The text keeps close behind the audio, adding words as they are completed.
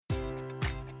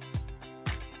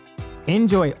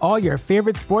Enjoy all your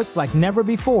favorite sports like never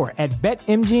before at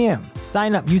BetMGM.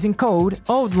 Sign up using code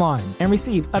OldLine and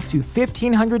receive up to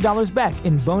 $1,500 back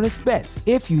in bonus bets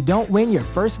if you don't win your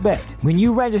first bet. When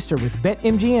you register with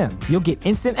BetMGM, you'll get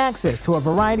instant access to a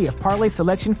variety of parlay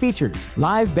selection features,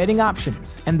 live betting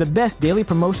options, and the best daily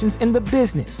promotions in the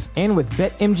business. And with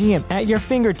BetMGM at your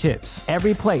fingertips,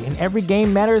 every play and every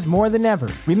game matters more than ever.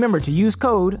 Remember to use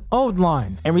code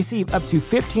OldLine and receive up to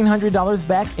 $1,500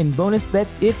 back in bonus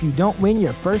bets if you don't win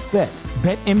your first bet.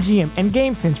 BetMGM and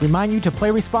GameSense remind you to play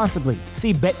responsibly.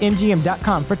 See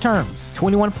BetMGM.com for terms.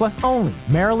 21 plus only.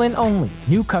 Maryland only.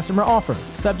 New customer offer.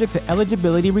 Subject to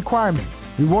eligibility requirements.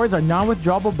 Rewards are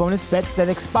non-withdrawable bonus bets that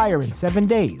expire in 7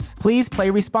 days. Please play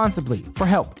responsibly. For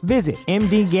help, visit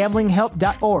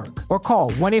mdgamblinghelp.org or call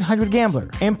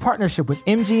 1-800-GAMBLER in partnership with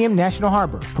MGM National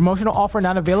Harbor. Promotional offer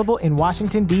not available in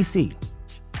Washington, D.C.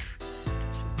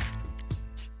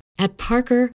 At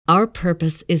Parker, our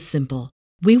purpose is simple.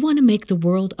 We want to make the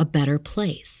world a better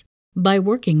place by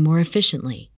working more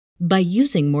efficiently, by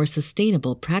using more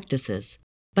sustainable practices,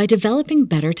 by developing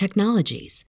better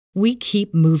technologies. We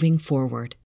keep moving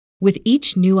forward. With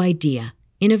each new idea,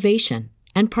 innovation,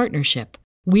 and partnership,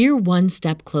 we're one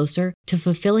step closer to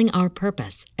fulfilling our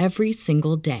purpose every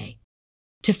single day.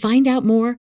 To find out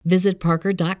more, visit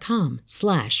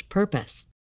parker.com/purpose.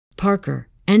 Parker,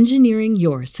 engineering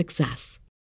your success.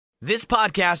 This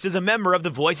podcast is a member of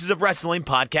the Voices of Wrestling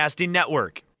Podcasting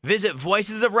Network. Visit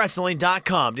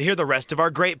voicesofwrestling.com to hear the rest of our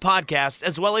great podcasts,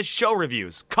 as well as show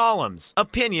reviews, columns,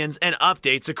 opinions, and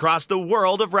updates across the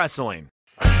world of wrestling.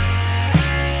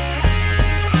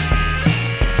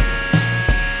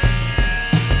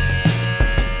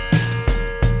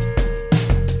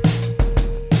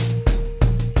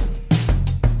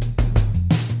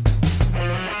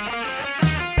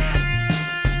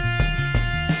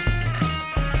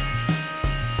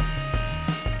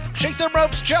 Shake them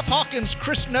ropes, Jeff Hawkins,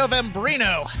 Chris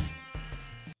Novembrino.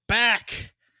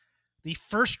 Back. The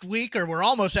first week, or we're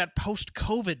almost at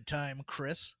post-COVID time,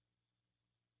 Chris.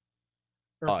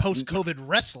 Or post-COVID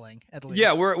wrestling, at least.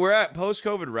 Yeah, we're at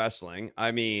post-COVID wrestling.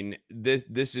 I mean,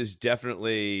 this is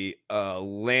definitely a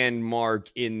landmark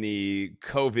in the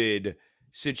COVID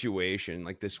situation.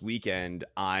 Like this weekend,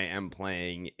 I am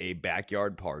playing a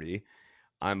backyard party.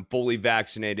 I'm fully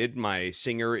vaccinated. My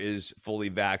singer is fully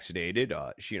vaccinated.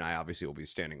 She and I obviously will be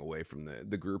standing away from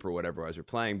the group or whatever as we're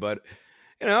playing. But,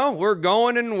 you know, we're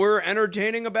going and we're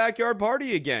entertaining a backyard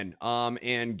party again.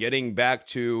 And getting back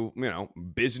to, you know,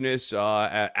 business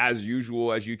as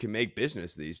usual as you can make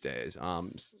business these days.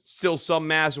 Still some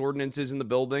mask ordinances in the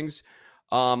buildings.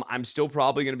 I'm still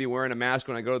probably going to be wearing a mask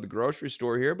when I go to the grocery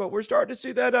store here. But we're starting to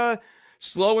see that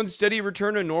slow and steady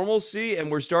return to normalcy.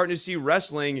 And we're starting to see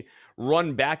wrestling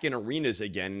run back in arenas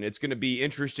again, and it's going to be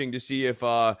interesting to see if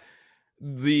the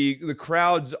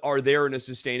crowds are there in a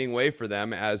sustaining way for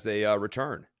them as they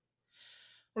return.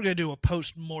 We're going to do a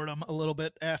post-mortem a little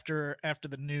bit after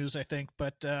the news, I think,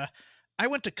 but I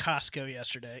went to Costco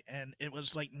yesterday, and it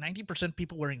was like 90%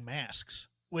 people wearing masks,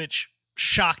 which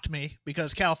shocked me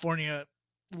because California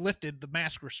lifted the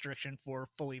mask restriction for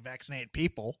fully vaccinated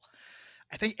people.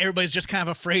 I think everybody's just kind of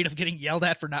afraid of getting yelled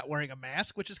at for not wearing a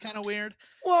mask, which is kind of weird.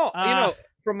 Well, you know,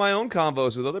 from my own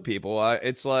convos with other people,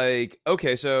 it's like,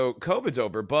 okay, so COVID's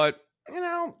over, but, you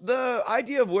know, the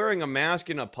idea of wearing a mask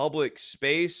in a public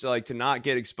space, like to not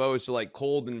get exposed to like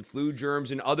cold and flu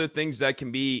germs and other things that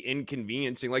can be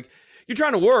inconveniencing, like you're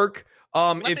trying to work.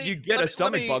 If you get a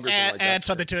stomach bug or something like that. Add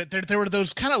something to it. There were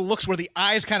those kind of looks where the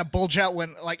eyes kind of bulge out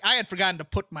when, like, I had forgotten to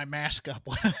put my mask up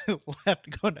when I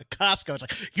left going to Costco. It's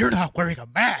like, you're not wearing a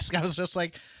mask. I was just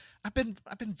like, I've been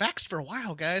vaxxed for a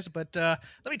while, guys. But let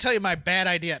me tell you my bad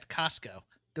idea at Costco.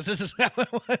 Because this is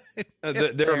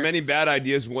there are many bad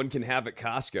ideas one can have at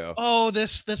Costco. Oh,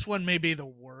 this one may be the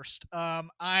worst.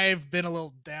 I've been a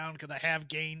little down because I have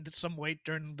gained some weight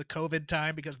during the COVID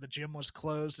time because the gym was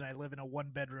closed and I live in a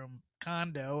 1-bedroom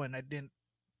condo and I didn't,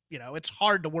 you know, it's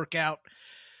hard to work out,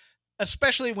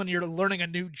 especially when you're learning a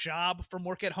new job from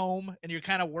work at home and you're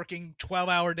kind of working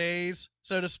 12-hour days,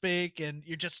 so to speak, and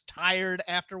you're just tired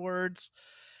afterwards.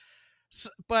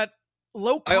 But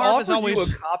low carb is always. I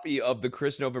offered you a copy of the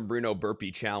Chris Novembrino Burpee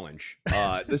Challenge,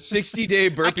 the 60-day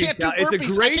burpee. I can't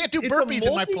do burpees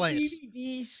in my place.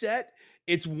 DVD set.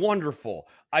 It's wonderful.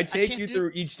 I take you through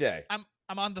each day. I'm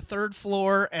on the 3rd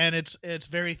floor and it's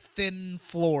very thin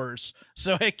floors,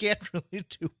 so I can't really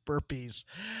do burpees.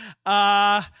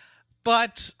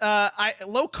 But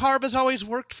low carb has always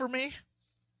worked for me,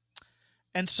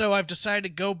 and so I've decided to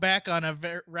go back on a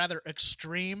rather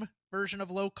extreme version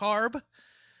of low carb,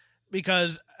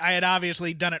 because I had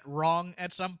obviously done it wrong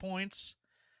at some points.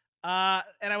 And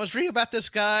I was reading about this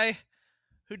guy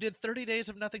who did 30 days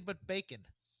of nothing but bacon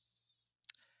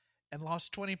and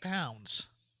lost 20 pounds.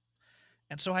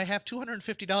 And so I have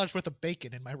 $250 worth of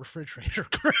bacon in my refrigerator.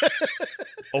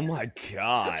 Oh my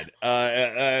God.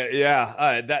 That's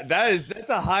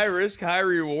a high risk, high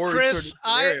reward. Chris,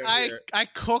 sort of I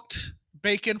cooked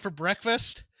bacon for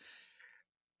breakfast,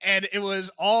 and it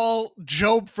was all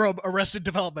Job from Arrested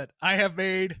Development. I have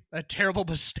made a terrible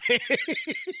mistake.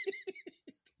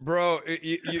 Bro,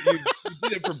 you did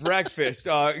it for breakfast.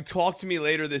 Talk to me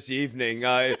later this evening.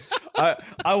 I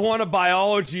want a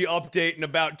biology update in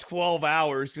about 12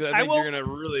 hours because I think you're gonna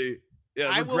really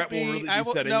regret will really be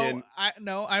setting in.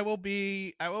 I will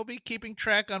be keeping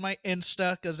track on my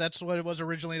Insta because that's what it was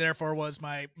originally there for, was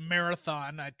my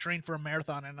marathon. I trained for a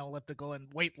marathon and elliptical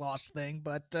and weight loss thing,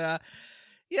 but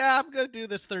yeah, I'm going to do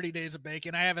this 30 days of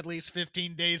bacon. I have at least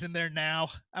 15 days in there now.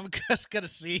 I'm just going to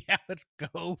see how it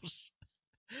goes.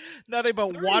 Nothing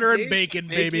but water and bacon,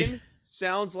 baby.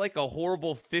 Sounds like a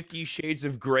horrible 50 Shades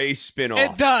of Grey spinoff.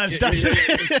 It does, doesn't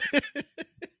it?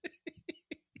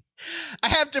 I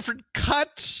have different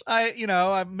cuts.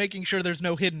 I'm making sure there's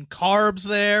no hidden carbs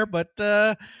there, but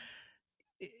yeah,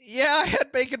 I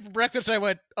had bacon for breakfast. I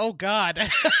went, oh God.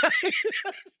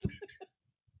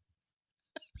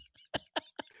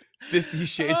 50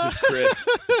 Shades of Chris.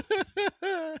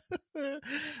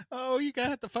 Oh, you gotta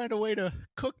have to find a way to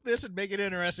cook this and make it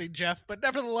interesting, Jeff. But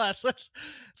nevertheless, let's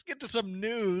get to some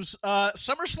news.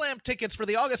 SummerSlam tickets for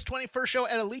the August 21st show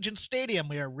at Allegiant Stadium.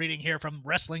 We are reading here from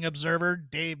Wrestling Observer,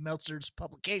 Dave Meltzer's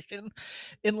publication,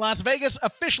 in Las Vegas,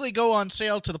 officially go on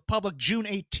sale to the public June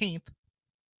 18th.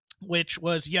 Which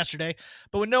was yesterday,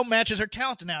 but with no matches or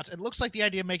talent announced, it looks like the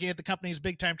idea of making it the company's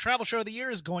big-time travel show of the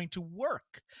year is going to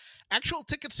work. Actual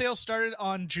ticket sales started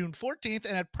on June 14th,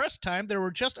 and at press time, there were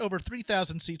just over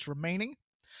 3,000 seats remaining.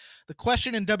 The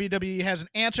question in WWE hasn't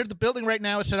answered. The building right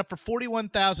now is set up for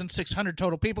 41,600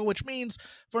 total people, which means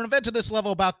for an event of this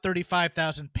level, about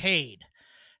 35,000 paid.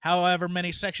 However,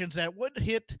 many sections that would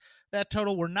hit that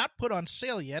total were not put on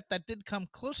sale yet. That did come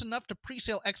close enough to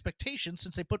pre-sale expectations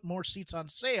since they put more seats on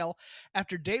sale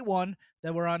after day one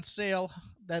that were on sale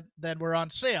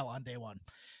on day one.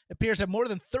 It appears that more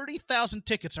than 30,000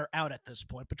 tickets are out at this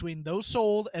point between those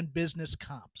sold and business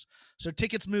comps. So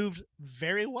tickets moved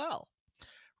very well.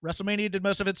 WrestleMania did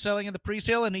most of its selling in the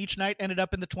pre-sale, and each night ended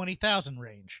up in the 20,000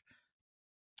 range.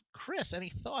 Chris, any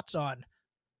thoughts on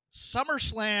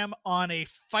SummerSlam on a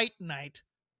fight night?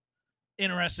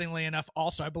 Interestingly enough,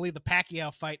 also, I believe the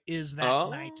Pacquiao fight is that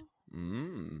night.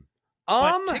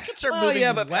 But tickets are moving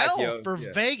well for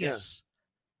Vegas.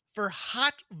 For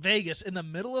hot Vegas in the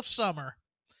middle of summer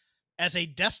as a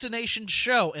destination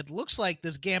show, it looks like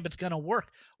this gambit's going to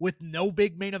work with no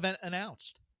big main event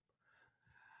announced.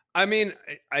 I mean,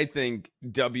 I think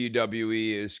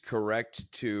WWE is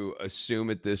correct to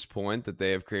assume at this point that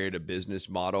they have created a business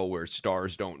model where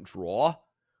stars don't draw,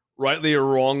 rightly or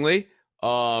wrongly.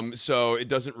 So it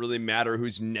doesn't really matter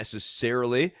who's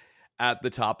necessarily at the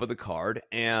top of the card.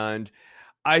 And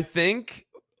I think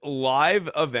live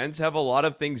events have a lot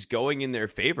of things going in their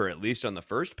favor, at least on the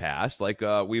first pass. Like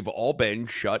we've all been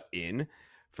shut in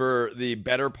for the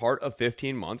better part of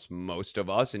 15 months, most of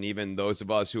us, and even those of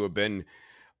us who have been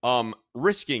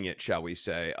risking it, shall we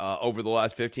say, over the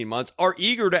last 15 months, are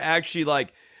eager to actually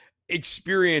like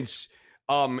experience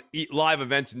live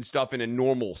events and stuff in a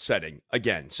normal setting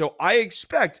again. So I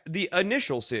expect the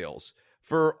initial sales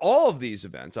for all of these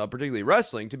events, particularly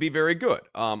wrestling, to be very good.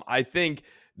 I think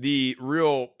the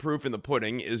real proof in the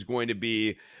pudding is going to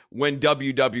be when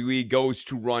WWE goes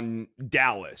to run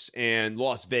Dallas and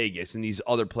Las Vegas and these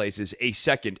other places a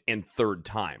second and third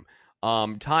time.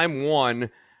 Time one,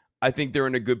 I think they're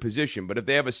in a good position. But if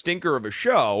they have a stinker of a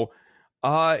show,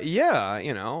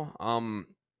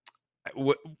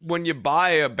 when you buy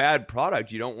a bad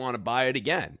product, you don't want to buy it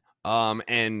again.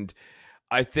 And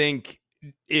I think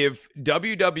if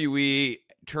WWE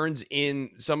turns in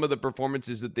some of the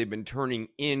performances that they've been turning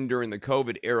in during the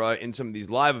COVID era in some of these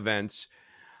live events,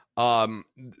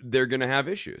 they're going to have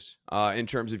issues in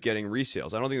terms of getting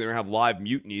resales. I don't think they're going to have live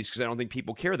mutinies because I don't think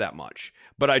people care that much.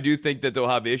 But I do think that they'll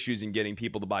have issues in getting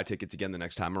people to buy tickets again the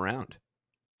next time around.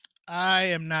 I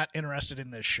am not interested in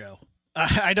this show.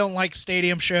 I don't like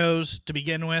stadium shows to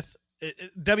begin with.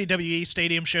 WWE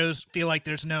stadium shows feel like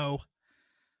there's no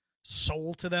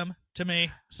soul to them to me.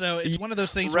 So it's one of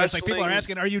those things where it's like people are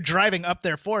asking, are you driving up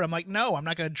there for it? I'm like, no, I'm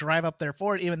not going to drive up there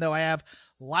for it, even though I have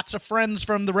lots of friends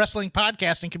from the wrestling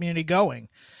podcasting community going.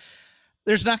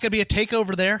 There's not going to be a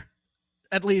takeover there.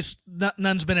 At least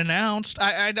none's been announced.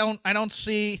 I don't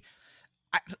see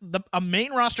a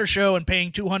main roster show and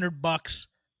paying $200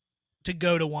 to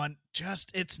go to one.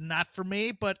 Just, it's not for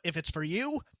me, but if it's for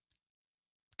you,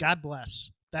 God bless.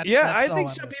 I all think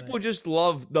I'm some gonna people say. just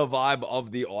love the vibe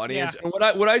of the audience. Yeah.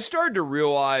 And what I started to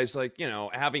realize, like, you know,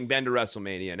 having been to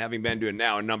WrestleMania and having been to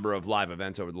now a number of live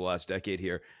events over the last decade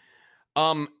here,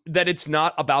 that it's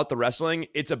not about the wrestling.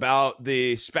 It's about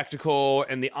the spectacle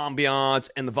and the ambiance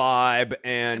and the vibe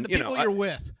and the people you're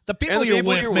with. The people the you're people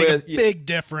with you're make with, a big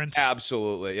difference.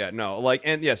 Absolutely. Yeah, no, like,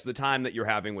 and yes, the time that you're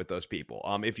having with those people.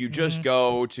 If you just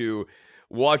go to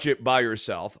watch it by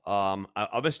yourself,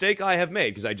 a mistake I have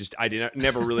made, because I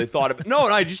never really thought of it. No,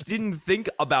 and I just didn't think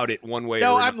about it one way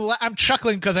No, or another. I'm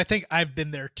chuckling because I think I've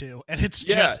been there too, and it's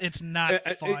it's not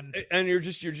fun. And you're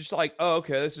just like, oh,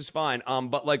 okay, this is fine.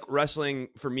 But like wrestling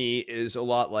for me is a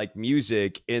lot like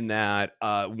music in that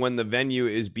when the venue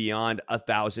is beyond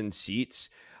 1,000 seats,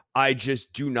 I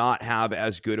just do not have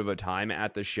as good of a time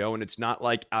at the show. And it's not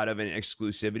like out of an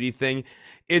exclusivity thing.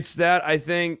 It's that I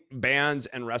think bands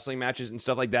and wrestling matches and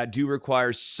stuff like that do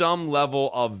require some level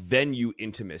of venue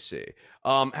intimacy.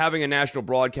 Having a national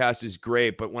broadcast is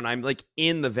great, but when I'm like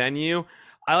in the venue,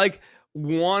 I like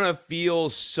want to feel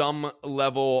some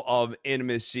level of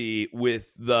intimacy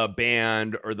with the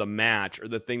band or the match or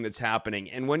the thing that's happening.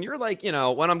 And when you're like, you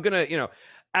know, when I'm going to, you know,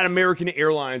 at American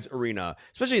Airlines Arena,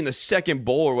 especially in the second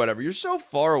bowl or whatever, you're so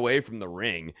far away from the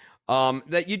ring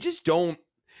that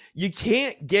you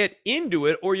can't get into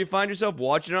it, or you find yourself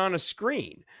watching it on a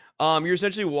screen. You're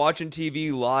essentially watching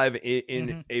TV live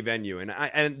in a venue,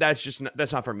 and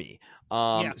that's not for me.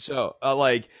 So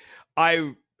I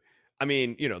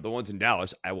mean, you know, the ones in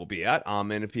Dallas I will be at.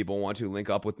 And if people want to link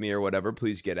up with me or whatever,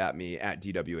 please get at me at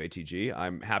DWATG.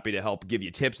 I'm happy to help give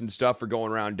you tips and stuff for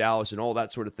going around Dallas and all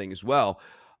that sort of thing as well.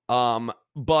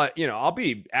 But you know,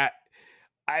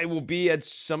 I will be at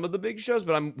some of the big shows,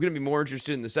 but I'm going to be more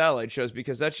interested in the satellite shows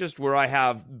because that's just where I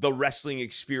have the wrestling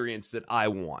experience that I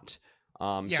want.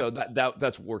 So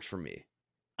that's what works for me.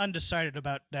 Undecided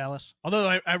about Dallas.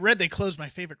 Although I read they closed my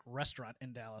favorite restaurant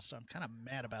in Dallas, so I'm kind of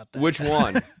mad about that. Which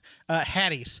one?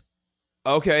 Hattie's.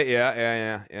 Okay,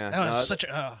 yeah. That was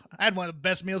I had one of the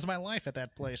best meals of my life at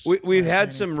that place. We've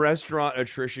had some restaurant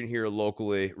attrition here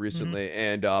locally recently,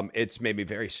 and it's made me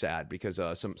very sad because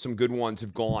some good ones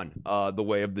have gone the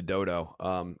way of the dodo.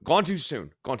 Gone too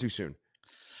soon.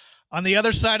 On the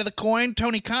other side of the coin,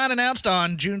 Tony Khan announced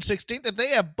on June 16th that they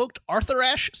have booked Arthur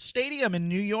Ashe Stadium in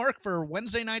New York for a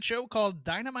Wednesday night show called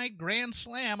Dynamite Grand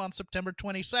Slam on September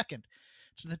 22nd.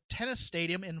 It's the tennis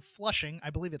stadium in Flushing. I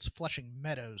believe it's Flushing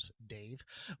Meadows, Dave,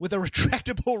 with a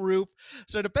retractable roof.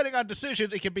 So depending on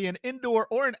decisions, it can be an indoor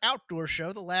or an outdoor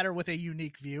show, the latter with a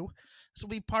unique view. This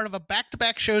will be part of a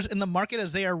back-to-back shows in the market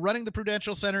as they are running the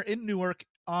Prudential Center in Newark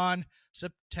on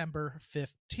September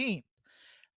 15th.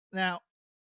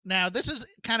 Now, this is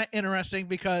kind of interesting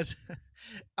because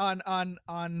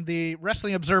on the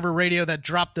Wrestling Observer Radio that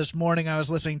dropped this morning, I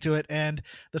was listening to it, and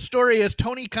the story is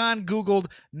Tony Khan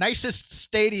Googled nicest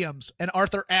stadiums, and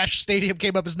Arthur Ashe Stadium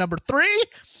came up as number 3.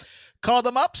 Called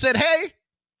them up, said, hey,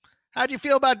 how'd you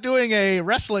feel about doing a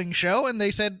wrestling show? And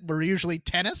they said, we're usually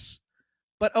tennis,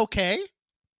 but okay.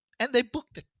 And they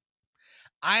booked it.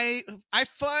 I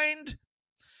find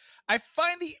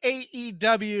the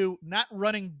AEW not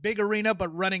running big arena, but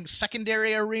running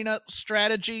secondary arena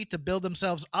strategy to build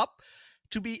themselves up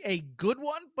to be a good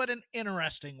one, but an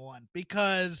interesting one.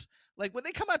 Because, like, when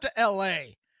they come out to LA,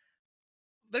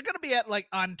 they're going to be at, like,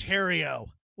 Ontario,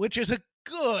 which is a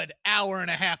good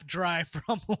hour-and-a-half drive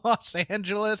from Los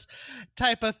Angeles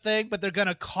type of thing, but they're going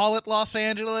to call it Los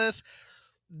Angeles.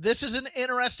 This is an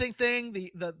interesting thing.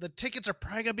 The tickets are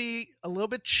probably going to be a little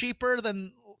bit cheaper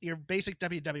than your basic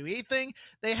WWE thing.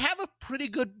 They have a pretty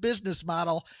good business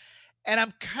model, and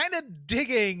I'm kind of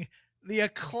digging the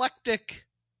eclectic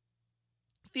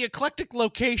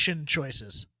location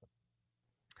choices.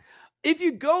 If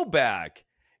you go back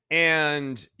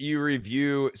and you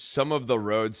review some of the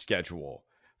road schedule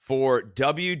for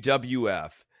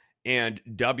WWF and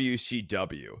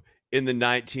WCW in the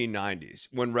 1990s,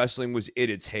 when wrestling was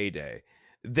in its heyday,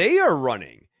 they are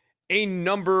running a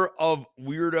number of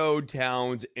weirdo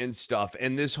towns and stuff.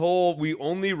 And this whole, we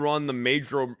only run the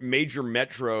major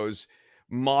metros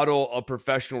model of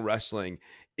professional wrestling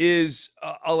is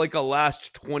like a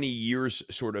last 20 years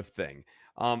sort of thing.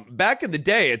 Back in the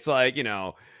day, it's like, you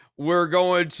know, we're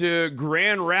going to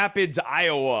Grand Rapids,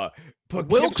 Iowa,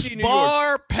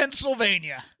 Wilkes-Barre,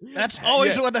 Pennsylvania. That's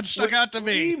always the one that stuck out to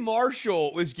me. Lee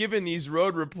Marshall was given these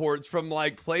road reports from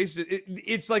like places.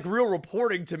 It's like real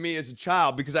reporting to me as a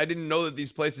child because I didn't know that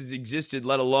these places existed,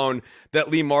 let alone that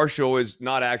Lee Marshall is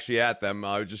not actually at them.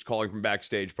 I was just calling from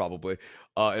backstage probably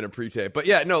in a pre-tape. But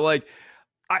yeah, no, like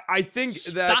I think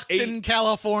that Stockton,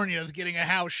 California is getting a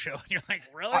house show. And you're like,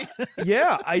 really?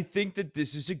 Yeah, I think that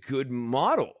this is a good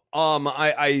model. When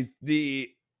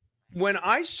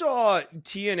I saw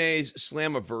TNA's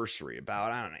Slammiversary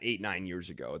about, I don't know, 8-9 years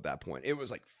ago at that point, it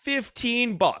was like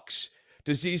 $15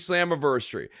 to see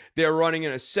Slammiversary. They're running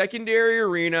in a secondary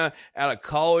arena at a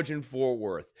college in Fort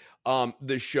Worth.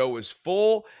 The show was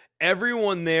full.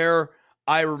 Everyone there,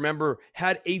 I remember,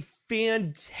 had a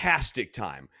fantastic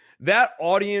time. That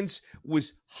audience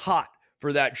was hot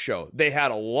for that show. They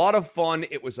had a lot of fun.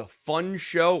 It was a fun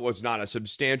show. It was not a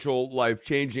substantial,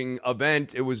 life-changing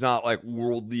event. It was not like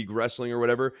World League Wrestling or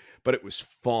whatever, but it was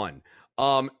fun.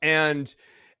 And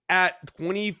at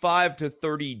 $25 to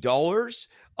 $30,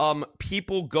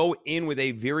 people go in with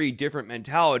a very different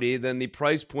mentality than the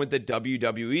price point that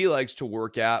WWE likes to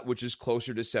work at, which is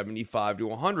closer to $75 to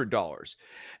 $100.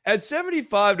 At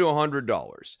 $75 to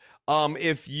 $100,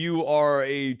 if you are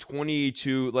a 20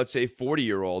 to, let's say,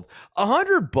 40-year-old,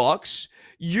 $100,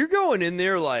 you're going in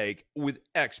there like with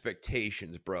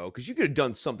expectations, bro, because you could have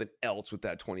done something else with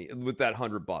that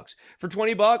 $100. For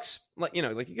 $20, like, you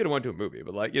know, like you could have went to a movie,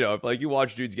 but like, you know, if like you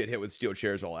watch dudes get hit with steel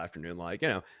chairs all afternoon, like, you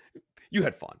know, you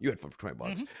had fun. You had fun for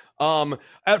 $20. Mm-hmm.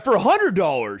 For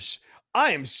 $100,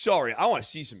 I am sorry. I want to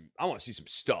see some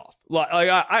stuff. Like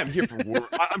I am here for work.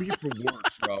 I'm here for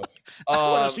work, bro. I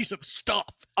want to see some stuff.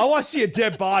 I want to see a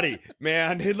dead body,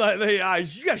 man. You got to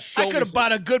show me. I could have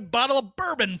bought a good bottle of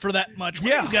bourbon for that much.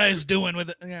 What are you guys doing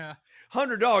with it? Yeah.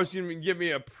 $100 can give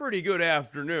me a pretty good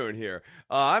afternoon here.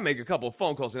 I make a couple of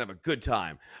phone calls and have a good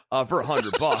time for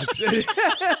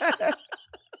 $100.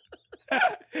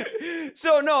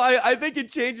 So no, I think it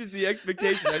changes the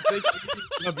expectation. I think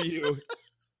AEW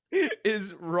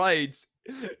is right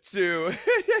to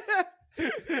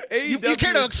you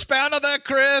care to expound on that,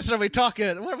 Chris? Are we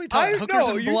talking? What are we talking? Hookers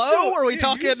and blow? Or are we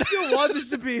talking? You still want this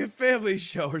to be a family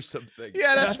show or something?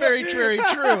 Yeah, that's very true.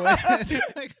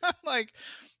 I'm like,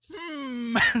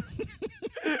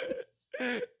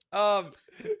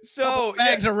 So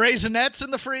bags of Raisinets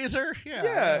in the freezer.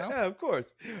 Yeah, of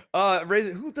course.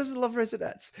 Who doesn't love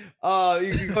Raisinets?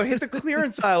 You can go hit the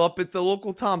clearance aisle up at the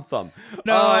local Tom Thumb.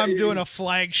 No, I'm doing a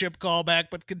flagship callback,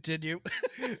 but continue.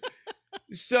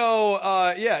 So,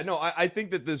 I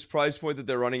think that this price point that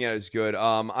they're running at is good.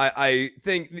 I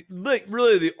think like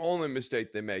really the only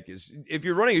mistake they make is if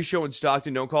you're running a show in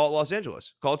Stockton, don't call it Los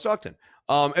Angeles. Call it Stockton.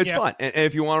 It's fine. And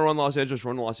if you want to run Los Angeles,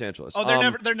 run Los Angeles. Oh, they're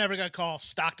never going to call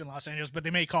Stockton Los Angeles, but they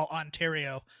may call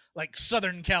Ontario, like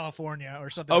Southern California or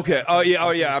something. Okay.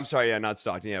 I'm sorry. Yeah, not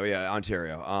Stockton. Yeah,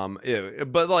 Ontario.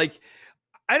 But like,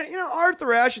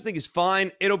 Arthur Ashe I think is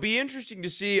fine. It'll be interesting to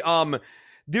see.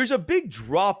 There's a big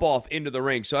drop off into the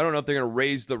ring, so I don't know if they're going to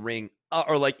raise the ring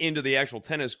or like into the actual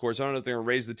tennis courts. I don't know if they're going to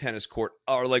raise the tennis court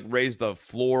or like raise the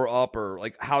floor up or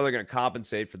like how they're going to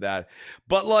compensate for that.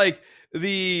 But like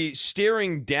the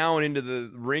staring down into the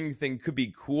ring thing could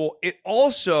be cool. It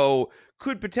also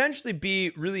could potentially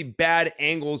be really bad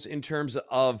angles in terms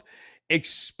of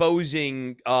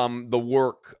exposing the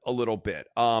work a little bit.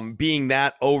 Being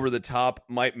that over the top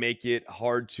might make it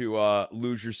hard to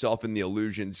lose yourself in the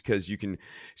illusions because you can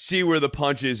see where the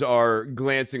punches are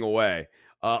glancing away.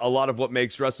 A lot of what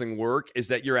makes wrestling work is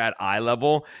that you're at eye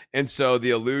level. And so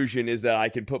the illusion is that I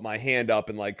can put my hand up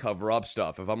and like cover up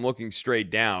stuff. If I'm looking straight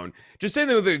down, just same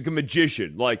thing with a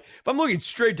magician. Like if I'm looking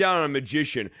straight down on a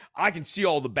magician, I can see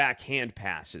all the backhand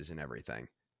passes and everything.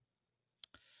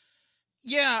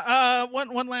 Yeah,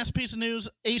 one last piece of news.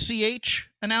 ACH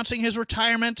announcing his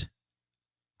retirement.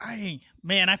 I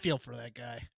feel for that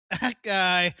guy. That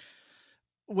guy,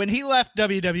 when he left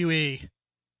WWE,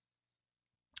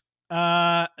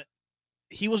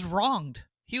 he was wronged.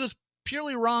 He was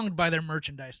purely wronged by their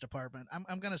merchandise department.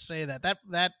 I'm going to say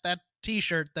that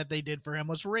T-shirt that they did for him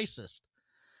was racist.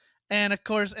 And of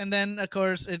course,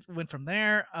 it went from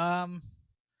there.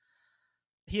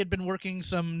 He had been working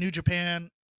some New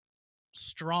Japan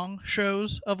Strong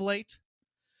shows of late,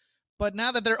 but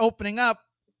now that they're opening up,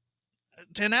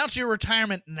 to announce your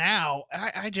retirement now,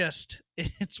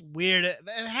 it's weird. It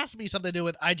has to be something to do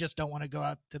with I just don't want to go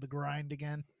out to the grind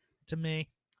again. To me,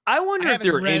 I wonder if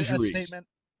there are injuries. Statement.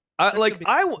 I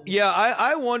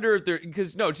wonder if there,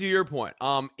 because no, to your point,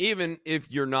 even if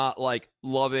you're not like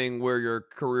loving where your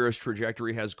career's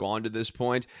trajectory has gone to this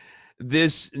point,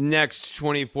 this next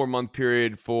 24-month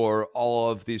period for all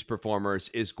of these performers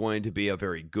is going to be a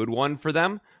very good one for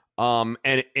them,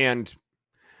 and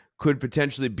could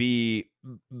potentially be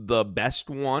the best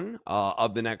one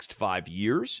of the next 5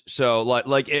 years. So,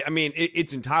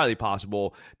 it's entirely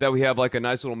possible that we have like a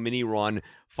nice little mini run,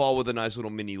 fall with a nice little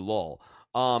mini lull.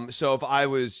 So if I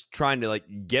was trying to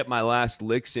like get my last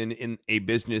licks in a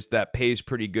business that pays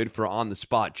pretty good for on the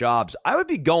spot jobs, I'd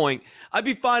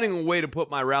be finding a way to put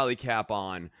my rally cap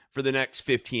on for the next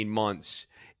 15 months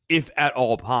if at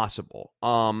all possible.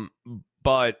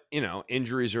 But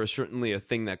injuries are certainly a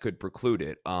thing that could preclude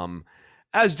it.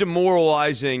 As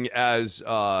demoralizing as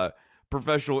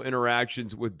professional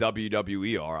interactions with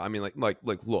WWE are. I mean,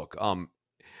 look,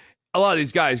 a lot of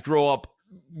these guys grow up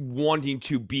wanting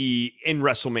to be in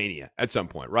WrestleMania at some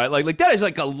point, right? Like that is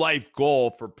like a life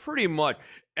goal for pretty much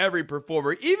every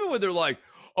performer, even when they're like,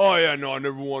 oh yeah, no, I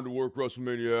never wanted to work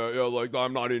WrestleMania. Yeah, like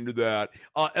I'm not into that.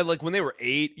 And like when they were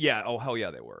 8, yeah, oh hell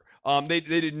yeah, they were. They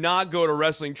did not go to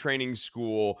wrestling training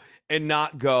school and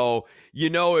not go,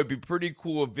 it'd be pretty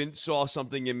cool if Vince saw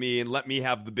something in me and let me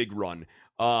have the big run.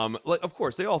 Like of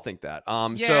course they all think that.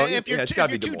 So if you're, it's if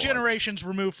gotta you're be two demoralizing. generations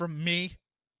removed from me,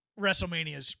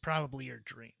 WrestleMania is probably your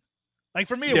dream. Like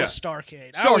for me, it was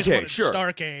Starrcade. I always wanted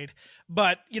Starrcade.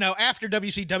 But, after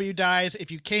WCW dies,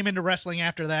 if you came into wrestling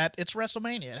after that, it's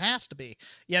WrestleMania. It has to be.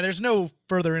 Yeah, there's no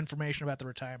further information about the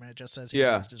retirement. It just says he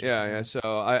announced his retirement. So,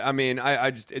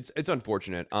 I just, it's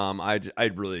unfortunate.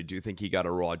 I really do think he got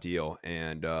a raw deal,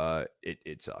 and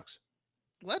it sucks.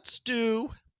 Let's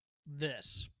do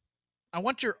this. I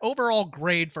want your overall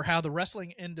grade for how the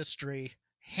wrestling industry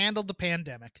handled the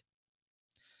pandemic.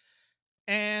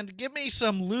 And give me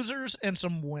some losers and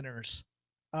some winners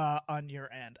on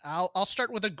your end. I'll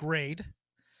start with a grade.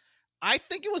 I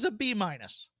think it was a B-.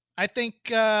 I think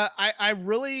I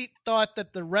really thought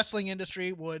that the wrestling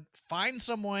industry would find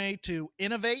some way to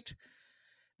innovate.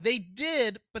 They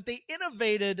did, but they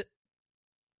innovated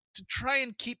to try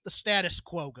and keep the status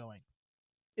quo going,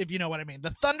 if you know what I mean. The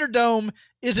Thunderdome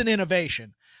is an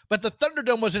innovation, but the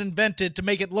Thunderdome wasn't invented to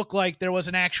make it look like there was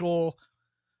an actual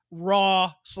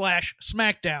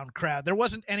Raw/SmackDown crowd. There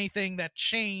wasn't anything that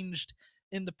changed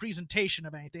in the presentation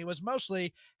of anything. It was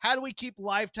mostly, how do we keep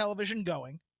live television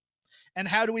going? And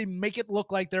how do we make it look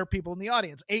like there are people in the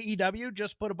audience? AEW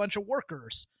just put a bunch of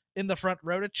workers in the front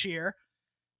row to cheer.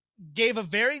 Gave a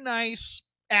very nice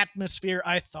atmosphere,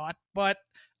 I thought. But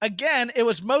again, it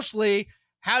was mostly,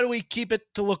 how do we keep it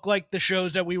to look like the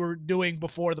shows that we were doing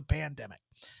before the pandemic?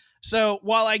 So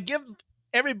while I give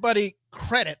everybody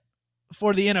credit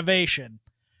for the innovation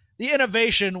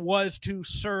was to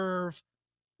serve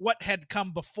what had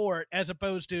come before it, as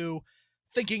opposed to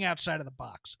thinking outside of the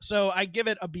box. So I give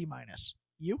it a B-.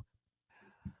 You?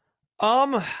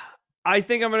 I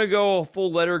think I'm gonna go a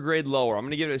full letter grade lower. I'm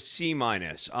gonna give it a C-.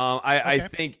 I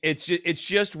think it's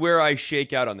just where I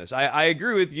shake out on this. I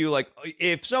agree with you. Like,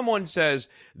 if someone says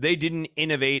they didn't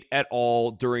innovate at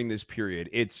all during this period,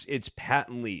 it's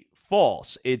patently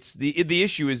false. It's the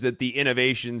issue is that the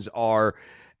innovations are,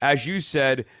 as you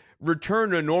said,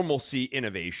 return to normalcy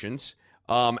innovations.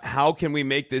 How can we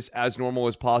make this as normal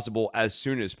as possible as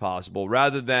soon as possible,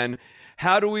 rather than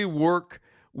how do we work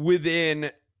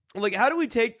within, like, how do we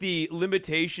take the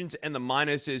limitations and the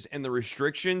minuses and the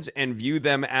restrictions and view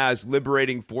them as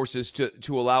liberating forces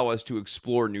to allow us to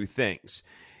explore new things?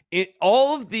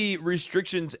 All of the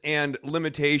restrictions and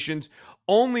limitations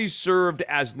only served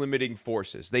as limiting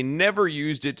forces. They never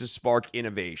used it to spark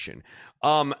innovation.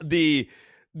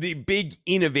 The big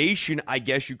innovation, I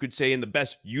guess you could say, and the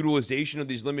best utilization of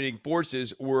these limiting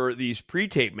forces were these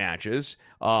pre-tape matches,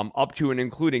 up to and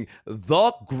including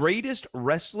the greatest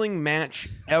wrestling match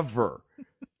ever.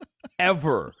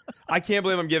 Ever. I can't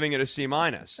believe I'm giving it a C-.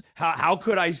 How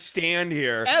could I stand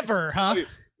here? Ever, huh?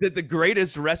 That the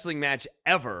greatest wrestling match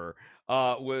ever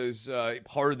was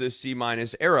part of this C-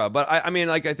 era. But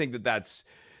I think that's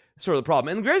sort of the problem.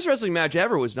 And the greatest wrestling match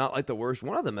ever was not like the worst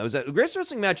one of them. The greatest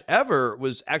wrestling match ever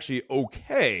was actually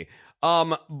okay.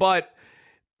 But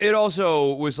it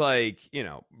also was like,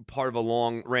 part of a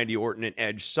long Randy Orton and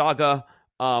Edge saga.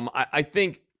 I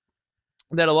think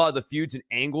that a lot of the feuds and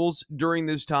angles during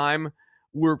this time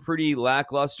were pretty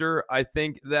lackluster. I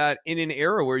think that in an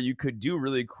era where you could do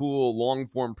really cool long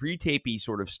form pre-tapey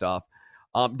sort of stuff,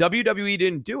 WWE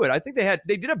didn't do it. I think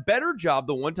they did a better job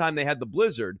the one time they had the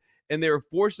blizzard and they were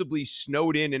forcibly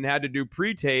snowed in and had to do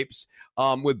pre-tapes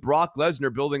with Brock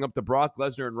Lesnar, building up to Brock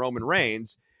Lesnar and Roman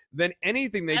Reigns, than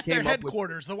anything they came up with. At their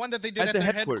headquarters, the one that they did at their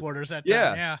headquarters that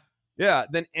time, Yeah,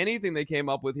 than anything they came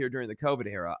up with here during the COVID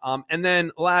era. And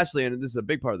then lastly, and this is a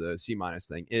big part of the C-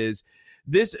 thing, is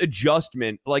this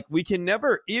adjustment. Like, we can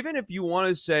never, even if you want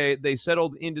to say they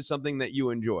settled into something that you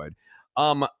enjoyed,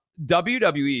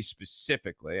 WWE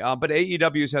specifically, but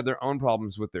AEW's had their own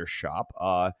problems with their shop,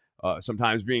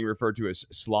 sometimes being referred to as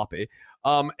sloppy.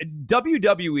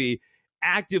 WWE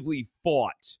actively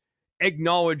fought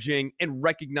acknowledging and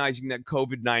recognizing that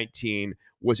COVID-19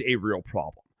 was a real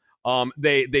problem.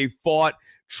 They fought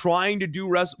trying to do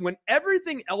when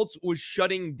everything else was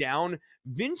shutting down.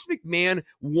 Vince McMahon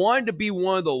wanted to be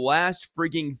one of the last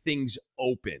frigging things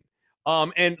open.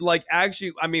 And like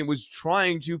actually, I mean, was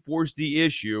trying to force the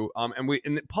issue,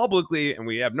 and publicly, and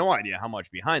we have no idea how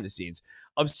much behind the scenes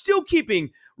of still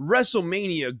keeping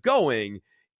WrestleMania going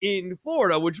in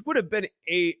Florida, which would have been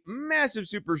a massive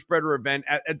super spreader event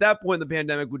at that point in the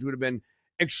pandemic, which would have been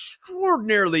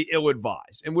extraordinarily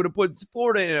ill-advised and would have put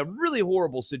Florida in a really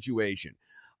horrible situation.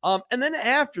 And then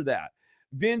after that,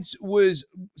 Vince was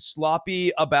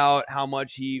sloppy about how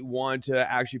much he wanted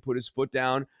to actually put his foot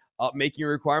down, making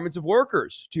requirements of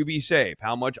workers to be safe,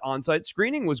 how much on-site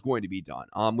screening was going to be done,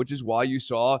 which is why you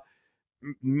saw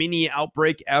mini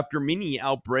outbreak after mini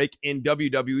outbreak. In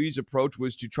WWE's approach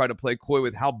was to try to play coy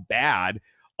with how bad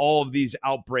all of these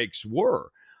outbreaks were.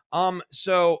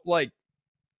 So like,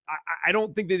 I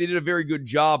don't think that they did a very good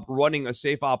job running a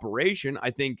safe operation. I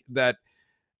think that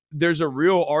there's a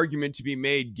real argument to be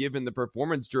made given the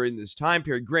performance during this time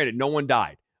period. Granted, no one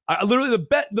died. Literally,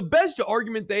 the best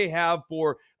argument they have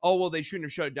for, oh, well, they shouldn't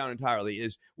have shut it down entirely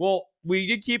is, well, we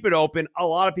did keep it open. A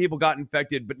lot of people got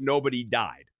infected, but nobody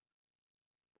died.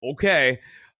 Okay.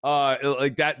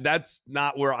 Like that's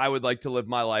not where I would like to live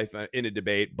my life in a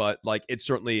debate, but like it's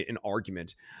certainly an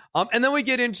argument. And then we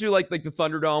get into like the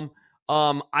Thunderdome.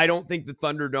 I don't think the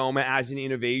Thunderdome as an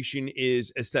innovation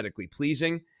is aesthetically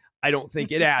pleasing. I don't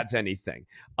think it adds anything.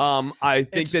 I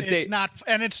think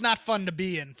it's not fun to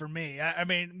be in for me. I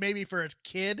mean, maybe for a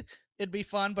kid it'd be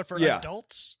fun, but for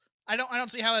adults, I don't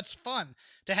see how it's fun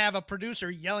to have a producer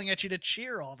yelling at you to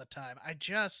cheer all the time. I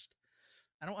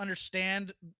don't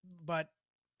understand, but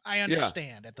I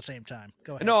understand at the same time.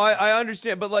 Go ahead. No, I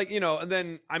understand. But like,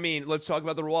 then, I mean, let's talk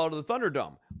about the rollout of the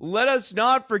Thunderdome. Let us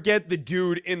not forget the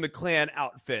dude in the Klan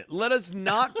outfit. Let us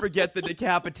not forget the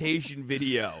decapitation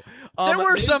video. There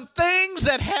were some things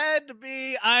that had to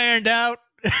be ironed out.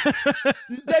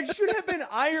 That should have been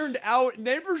ironed out.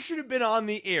 Never should have been on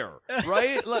the air,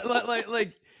 right?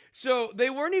 like. So they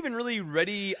weren't even really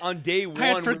ready on day one. I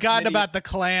had forgotten about the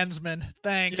Klansmen.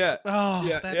 Thanks.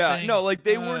 Yeah. Thing. No, like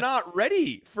they were not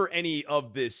ready for any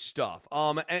of this stuff.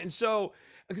 And so,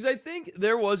 because I think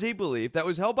there was a belief that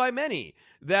was held by many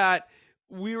that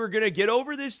we were going to get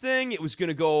over this thing. It was going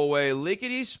to go away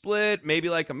lickety split, maybe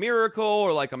like a miracle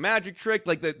or like a magic trick.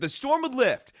 Like the storm would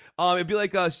lift. It'd be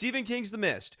like Stephen King's The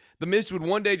Mist. The mist would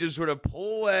one day just sort of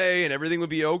pull away and everything would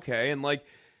be okay. And like,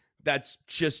 that's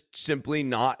just simply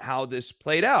not how this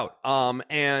played out.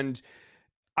 And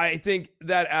I think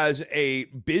that as a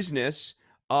business,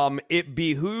 it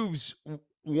behooves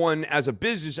one as a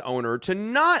business owner to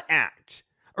not act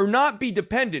or not be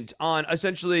dependent on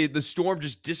essentially the storm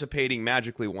just dissipating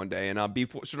magically one day and be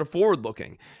sort of forward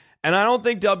looking. And I don't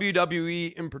think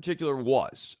WWE in particular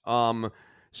was.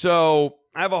 So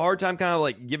I have a hard time kind of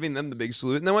like giving them the big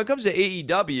salute. And then when it comes to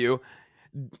AEW,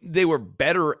 they were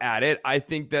better at it. I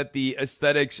think that the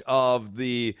aesthetics of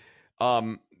the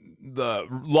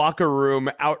locker room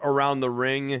out around the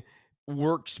ring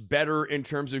works better in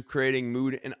terms of creating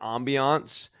mood and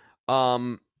ambiance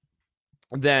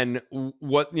than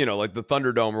what, like the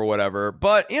Thunderdome or whatever.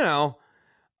 But,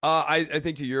 I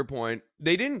think to your point,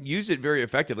 they didn't use it very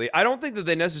effectively. I don't think that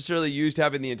they necessarily used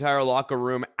having the entire locker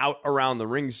room out around the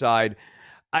ringside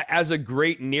as a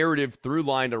great narrative through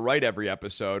line to write every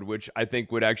episode, which I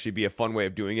think would actually be a fun way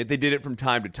of doing it. They did it from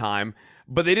time to time,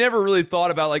 but they never really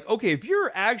thought about like, okay, if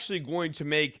you're actually going to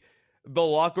make the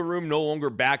locker room no longer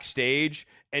backstage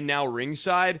and now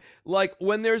ringside, like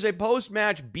when there's a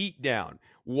post-match beatdown,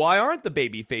 why aren't the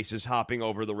baby faces hopping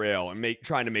over the rail and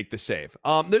trying to make the save?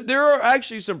 There are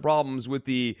actually some problems with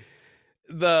the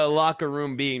locker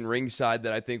room being ringside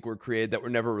that I think were created that were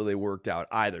never really worked out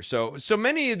either. So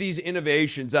many of these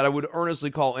innovations that I would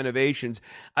earnestly call innovations,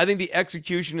 I think the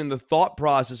execution and the thought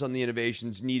process on the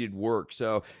innovations needed work.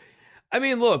 So, I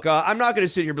mean, look, I'm not going to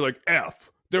sit here and be like,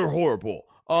 they're horrible.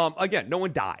 Again, no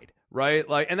one died, right?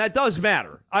 Like, and that does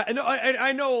matter.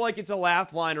 I know like it's a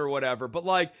laugh line or whatever, but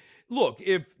like, look,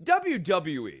 if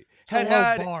WWE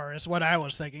had bar is what I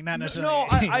was thinking, not necessarily.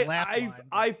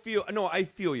 I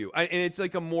feel you, and it's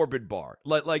like a morbid bar.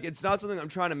 Like it's not something I'm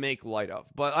trying to make light of,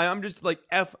 but I'm just like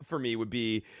F for me would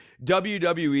be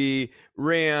WWE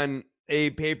ran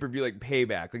a pay-per-view like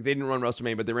Payback. Like they didn't run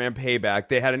WrestleMania, but they ran Payback.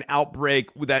 They had an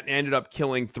outbreak that ended up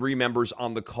killing 3 members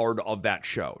on the card of that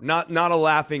show. Not a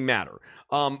laughing matter.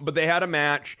 But they had a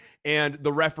match, and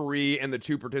the referee and the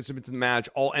 2 participants in the match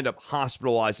all end up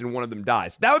hospitalized, and one of them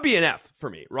dies. That would be an F for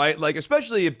me, right? Like,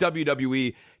 especially if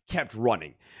WWE kept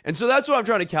running. And so that's what I'm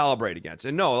trying to calibrate against.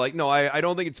 And no, I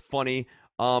don't think it's funny.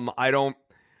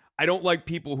 I don't like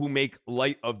people who make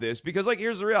light of this because, like,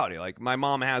 here's the reality. Like, my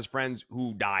mom has friends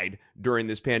who died during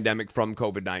this pandemic from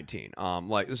COVID-19.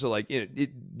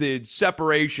 The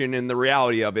separation and the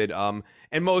reality of it.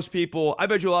 And most people, I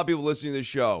bet you a lot of people listening to this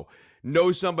show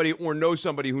know somebody who knows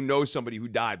somebody who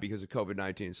died because of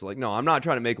COVID-19. So, like, no, I'm not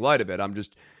trying to make light of it.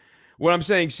 When I'm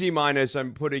saying C-,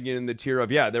 I'm putting it in the tier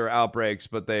of, yeah, there are outbreaks,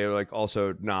 but they are, like,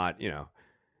 also not,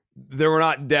 there were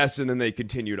not deaths, and then they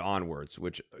continued onwards,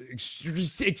 which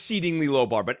exceedingly low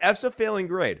bar. But F's a failing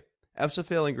grade.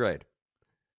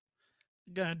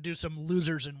 Gonna do some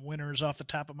losers and winners off the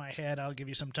top of my head. I'll give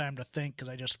you some time to think because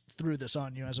I just threw this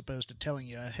on you as opposed to telling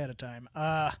you ahead of time.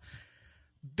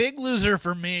 Big loser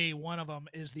for me, one of them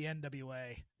is the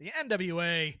NWA. The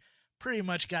NWA pretty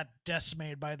much got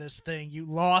decimated by this thing. You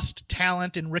lost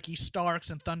talent in Ricky Starks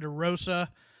and Thunder Rosa,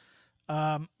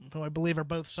 who I believe are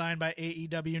both signed by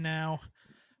AEW now.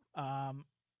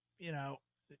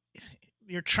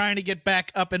 You're trying to get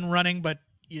back up and running, but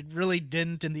you really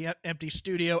didn't in the empty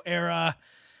studio era.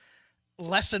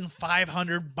 Less than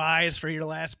 500 buys for your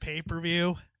last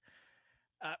pay-per-view.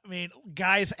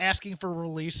 Guys asking for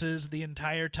releases the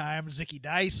entire time. Zicky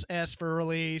Dice asked for a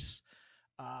release.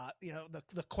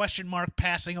 The question mark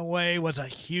passing away was a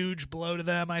huge blow to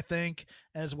them, I think,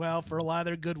 as well, for a lot of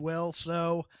their goodwill.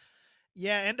 So,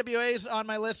 yeah, NWA is on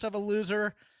my list of a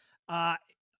loser.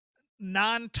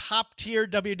 Non-top tier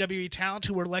WWE talent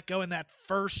who were let go in that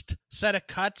first set of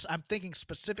cuts. I'm thinking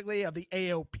specifically of the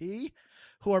AOP,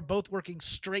 who are both working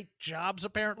straight jobs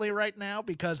apparently right now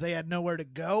because they had nowhere to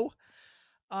go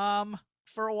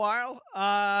for a while.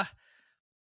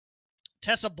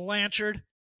 Tessa Blanchard,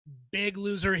 big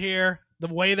loser here.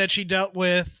 The way that she dealt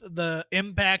with the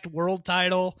Impact World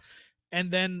title and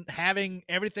then having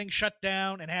everything shut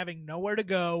down and having nowhere to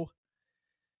go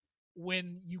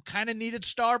when you kind of needed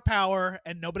star power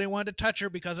and nobody wanted to touch her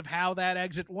because of how that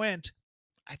exit went.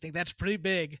 I think that's pretty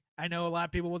big. I know a lot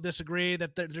of people will disagree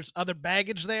that there's other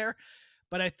baggage there,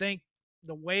 but I think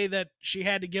the way that she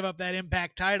had to give up that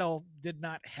Impact title did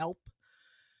not help.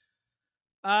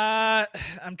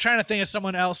 I'm trying to think of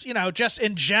someone else. Just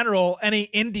in general, any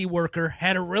indie worker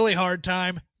had a really hard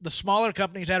time. The smaller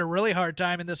companies had a really hard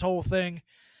time in this whole thing.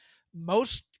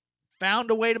 Most found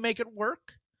a way to make it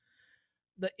work.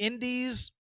 The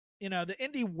indies, the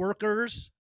indie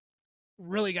workers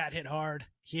really got hit hard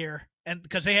here. And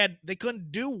because they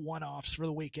couldn't do one-offs for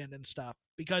the weekend and stuff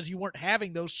because you weren't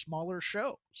having those smaller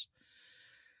shows.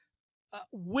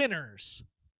 Winners.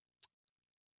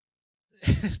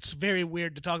 It's very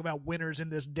weird to talk about winners in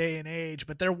this day and age,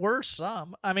 but there were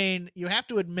some. You have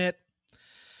to admit,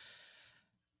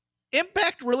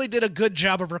 Impact really did a good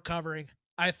job of recovering,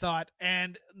 I thought,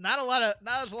 and not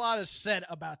as a lot is said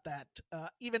about that.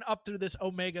 Even up through this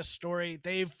Omega story,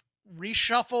 they've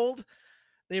reshuffled,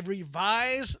 they've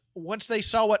revised. Once they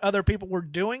saw what other people were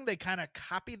doing, they kind of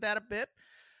copied that a bit,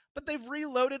 but they've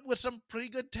reloaded with some pretty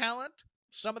good talent.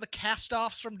 Some of the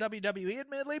cast-offs from WWE,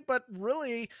 admittedly, but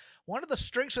really one of the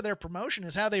strengths of their promotion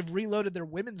is how they've reloaded their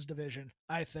women's division,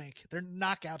 I think. Their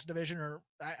Knockouts division, or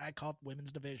I call it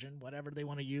women's division, whatever they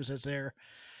want to use as their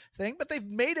thing. But they've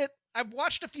made it. I've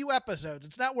watched a few episodes.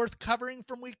 It's not worth covering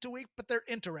from week to week, but they're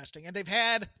interesting. And they've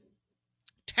had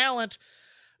talent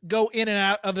go in and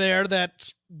out of there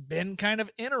that's been kind of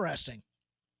interesting.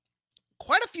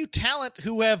 Quite a few talent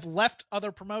who have left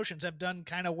other promotions have done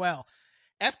kind of well.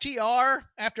 FTR,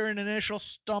 after an initial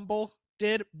stumble,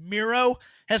 did. Miro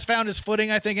has found his footing,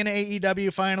 I think, in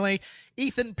AEW finally.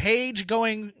 Ethan Page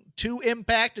going to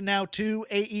Impact and now to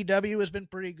AEW has been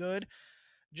pretty good.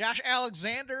 Josh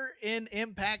Alexander in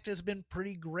Impact has been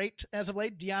pretty great as of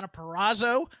late. Deonna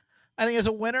Purrazzo, I think, is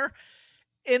a winner.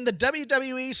 In the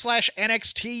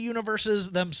WWE/NXT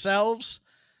universes themselves,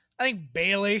 I think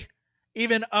Bayley,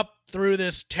 even up through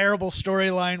this terrible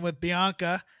storyline with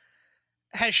Bianca,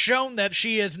 has shown that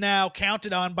she is now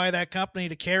counted on by that company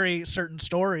to carry certain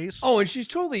stories. Oh, and she's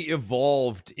totally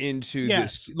evolved into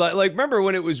this. Like, remember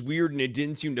when it was weird and it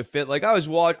didn't seem to fit? Like, I was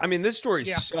watching, this story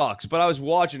sucks, but I was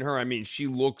watching her. She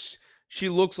looks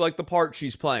like the part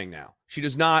she's playing now. She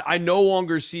does not, I no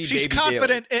longer see she's Baby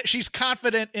confident. Bayley. She's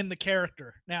confident in the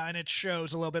character now, and it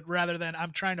shows a little bit rather than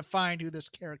I'm trying to find who this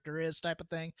character is type of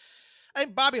thing. I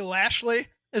think Bobby Lashley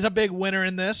is a big winner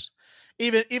in this.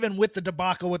 Even with the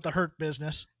debacle with the Hurt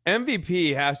Business.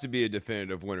 MVP has to be a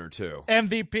definitive winner too.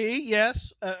 MVP,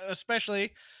 yes.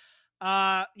 Especially,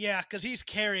 because he's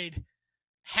carried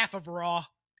half of Raw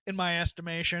in my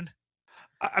estimation.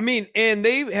 And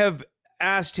they have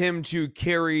asked him to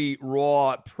carry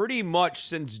Raw pretty much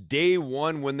since day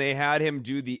one when they had him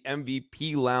do the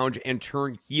MVP lounge and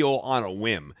turn heel on a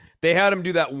whim. They had him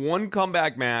do that one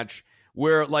comeback match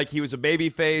where like he was a baby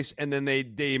face and then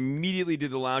they immediately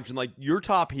did the launch and like, you're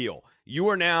top heel. You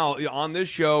are now on this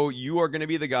show. You are going to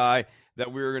be the guy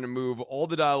that we're going to move all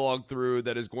the dialogue through,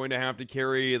 that is going to have to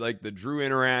carry like the Drew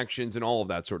interactions and all of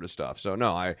that sort of stuff. So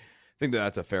no, I think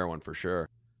that's a fair one for sure.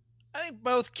 I think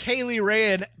both Kaylee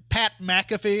Ray and Pat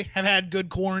McAfee have had good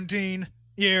quarantine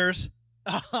years.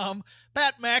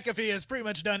 Pat McAfee has pretty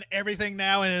much done everything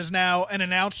now and is now an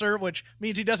announcer, which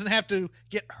means he doesn't have to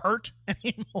get hurt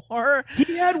anymore.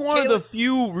 He had one of the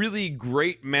few really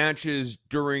great matches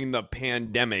during the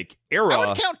pandemic era. I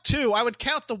would count two. I would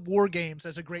count the War Games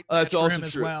as a great match for him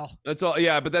as well. That's all.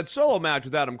 Yeah, but that solo match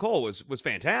with Adam Cole was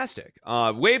fantastic.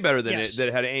 Way better than it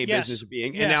had any business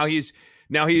being. And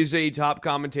now he's a top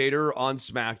commentator on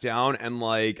SmackDown, and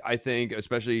like I think,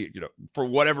 especially for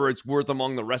whatever it's worth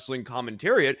among the wrestling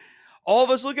commentariat, all of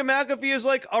us look at McAfee as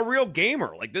like a real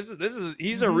gamer. Like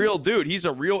he's a real dude. He's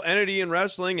a real entity in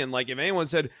wrestling. And like if anyone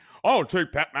said, "Oh,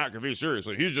 take Pat McAfee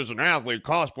seriously, he's just an athlete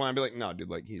cosplay," I'd be like, "No, dude,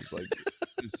 like he's like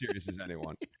as serious as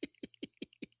anyone."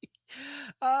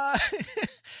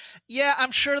 Yeah,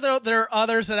 I'm sure there are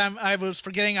others that I was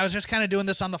forgetting. I was just kind of doing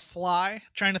this on the fly,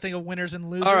 trying to think of winners and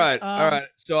losers. All right.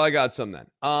 So I got some then.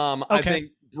 Okay. I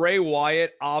think Bray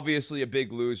Wyatt, obviously a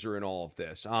big loser in all of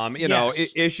this.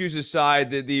 Issues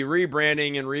aside, the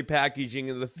rebranding and repackaging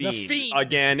of the Fiend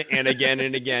again and again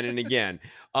and again and again.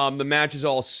 The matches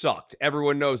all sucked.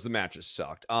 Everyone knows the matches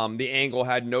sucked. The angle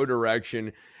had no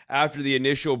direction after the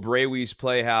initial Bray Wease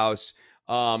Playhouse.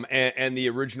 And the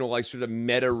original like sort of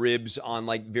meta ribs on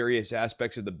like various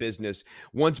aspects of the business.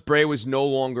 Once Bray was no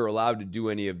longer allowed to do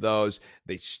any of those,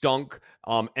 they stunk.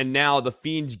 And now the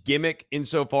Fiend's gimmick,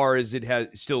 insofar as it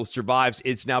still survives,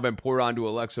 it's now been poured onto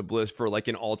Alexa Bliss for like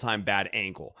an all-time bad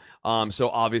ankle. So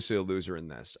obviously a loser in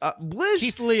this. Bliss,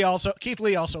 Keith Lee also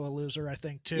a loser, I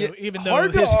think too. Yeah, even though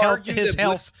his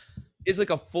health is like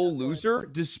a full loser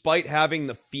despite having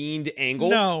the Fiend angle.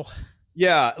 No.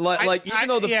 Yeah, even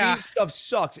though the Fiend stuff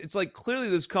sucks, it's like clearly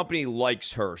this company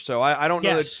likes her. So I don't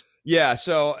know.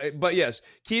 But yes,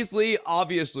 Keith Lee,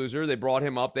 obvious loser. They brought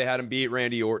him up. They had him beat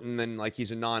Randy Orton. Then like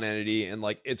he's a non-entity, and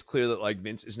like it's clear that like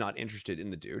Vince is not interested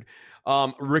in the dude.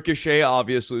 Ricochet,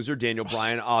 obvious loser. Daniel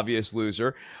Bryan, obvious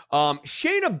loser.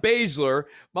 Shayna Baszler,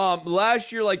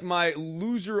 last year like my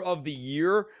loser of the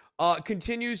year.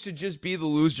 Continues to just be the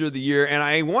loser of the year. And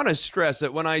I want to stress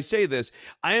that when I say this,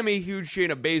 I am a huge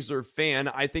Shayna Baszler fan.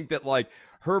 I think that like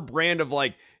her brand of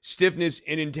like stiffness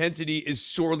and intensity is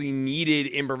sorely needed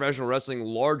in professional wrestling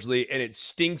largely. And it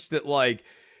stinks that like,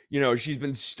 she's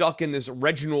been stuck in this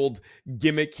Reginald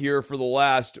gimmick here for the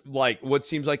last, like what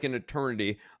seems like an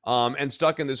eternity. And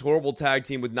stuck in this horrible tag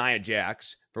team with Nia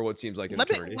Jax for what seems like an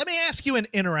eternity. Let me ask you an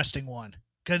interesting one.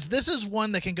 Because this is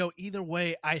one that can go either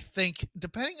way, I think,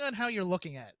 depending on how you're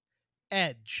looking at it.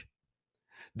 Edge.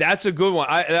 That's a good one.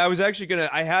 I was actually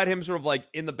I had him sort of like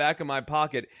in the back of my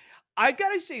pocket. I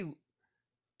gotta say,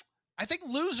 I think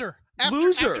loser.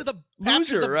 After the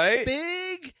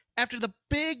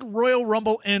big Royal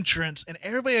Rumble entrance and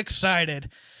everybody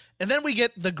excited. And then we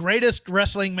get the greatest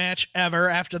wrestling match ever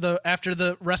after the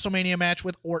WrestleMania match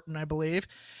with Orton, I believe.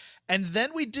 And then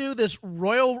we do this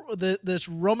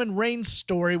Roman Reigns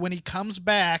story when he comes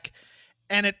back,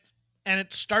 and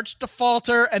it starts to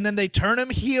falter, and then they turn him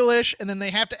heelish, and then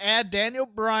they have to add Daniel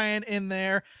Bryan in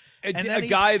there, and a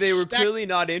guy they were clearly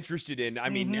not interested in. I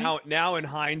mean, now in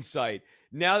hindsight,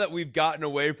 now that we've gotten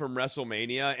away from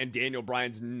WrestleMania and Daniel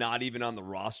Bryan's not even on the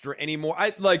roster anymore,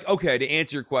 to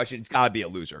answer your question, it's got to be a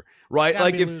loser, right?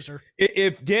 Like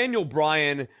if Daniel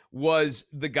Bryan was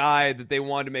the guy that they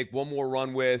wanted to make one more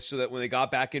run with so that when they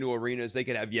got back into arenas, they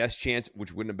could have yes chance,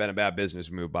 which wouldn't have been a bad business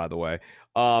move, by the way.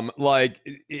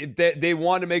 They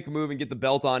wanted to make a move and get the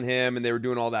belt on him, and they were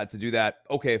doing all that to do that.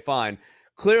 Okay, fine.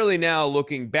 Clearly now,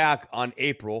 looking back on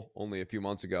April, only a few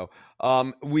months ago,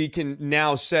 we can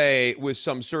now say with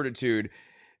some certitude,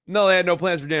 no, they had no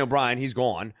plans for Daniel Bryan. He's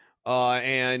gone.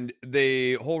 And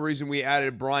the whole reason we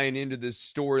added Bryan into this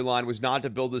storyline was not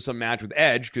to build this a match with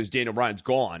Edge because Daniel Bryan's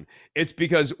gone. It's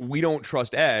because we don't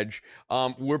trust Edge.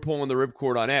 We're pulling the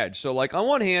ripcord on Edge. So, like, on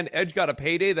one hand, Edge got a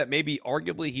payday that maybe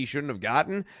arguably he shouldn't have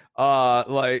gotten.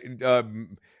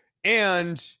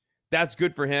 And that's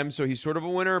good for him. So he's sort of a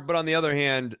winner. But on the other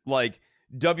hand, like,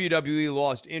 WWE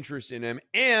lost interest in him,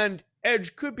 and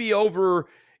Edge could be over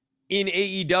in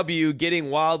AEW getting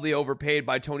wildly overpaid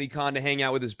by Tony Khan to hang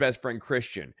out with his best friend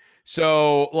Christian.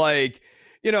 So, like,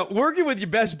 working with your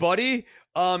best buddy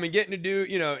and getting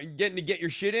to get your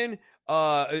shit in,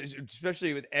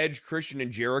 especially with Edge, Christian,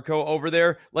 and Jericho over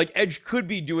there, like, Edge could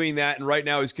be doing that, and right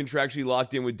now is contractually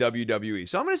locked in with WWE.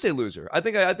 So I'm going to say loser. I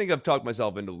think I've talked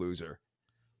myself into loser.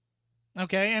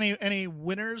 Okay. Any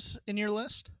winners in your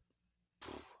list?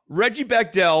 Reggie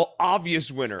Bechdel,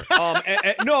 obvious winner.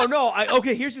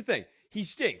 Okay, here's the thing. He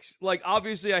stinks. Like,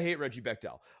 obviously, I hate Reggie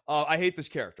Bechdel. I hate this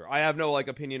character. I have no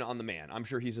opinion on the man. I'm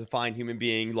sure he's a fine human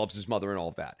being, loves his mother and all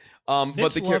of that.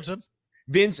 Vince loves him.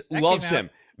 Vince That loves came out. him.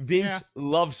 Vince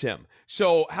loves him.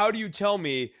 So how do you tell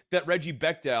me that Reggie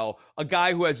Bechdel, a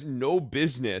guy who has no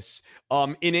business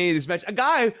in any of this match, a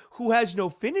guy who has no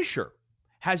finisher,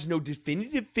 has no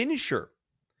definitive finisher,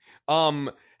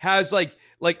 has like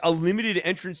a limited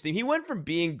entrance thing. He went from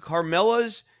being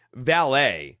Carmella's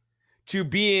valet to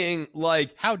being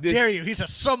like, how dare you? He's a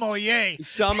sommelier.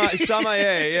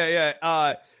 Sommelier,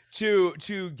 yeah.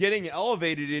 To getting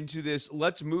elevated into this,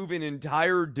 let's move an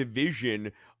entire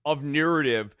division of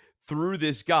narrative through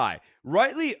this guy,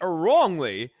 rightly or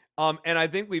wrongly. And I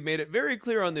think we've made it very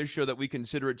clear on this show that we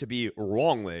consider it to be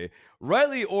wrongly,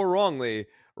 rightly or wrongly.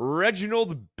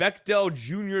 Reginald Bechdel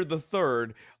Jr.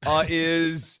 III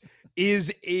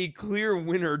is a clear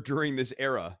winner during this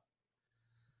era.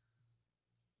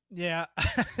 Yeah.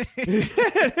 If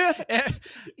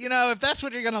that's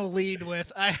what you're going to lead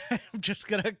with, I'm just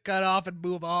going to cut off and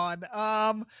move on.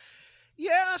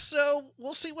 Yeah, so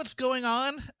we'll see what's going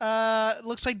on. It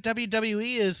looks like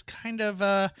WWE is kind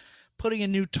of putting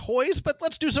in new toys, but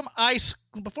let's do some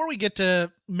before we get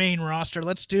to main roster,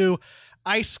 let's do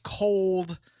ice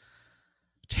cold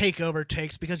takeover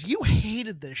takes, because you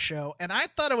hated this show, and I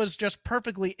thought it was just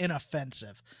perfectly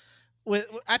inoffensive.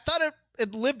 I thought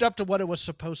it lived up to what it was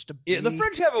supposed to be. Yeah, the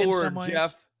French have a word,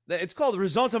 Jeff. It's called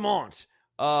ressentiment.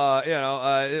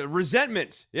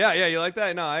 Resentment. Yeah, you like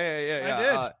that? No,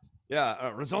 I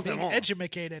did. Ressentiment.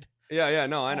 Educated. Yeah,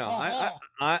 no, I know.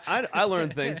 I learn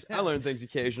things. I learn things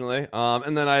occasionally.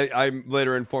 And then I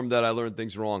later informed that I learned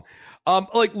things wrong.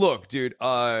 Look, dude,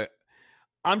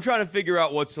 I'm trying to figure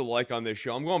out what's to like on this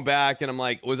show. I'm going back and I'm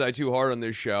like, was I too hard on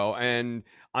this show? And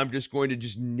I'm just going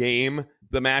to name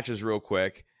the matches real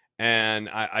quick. And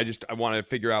I want to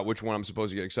figure out which one I'm supposed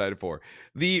to get excited for.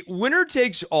 The winner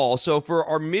takes all. So for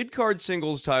our mid-card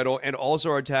singles title and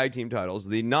also our tag team titles,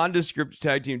 the nondescript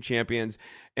tag team champions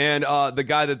and the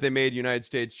guy that they made United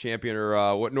States champion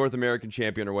or North American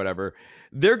champion or whatever,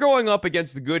 they're going up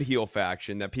against the good heel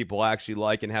faction that people actually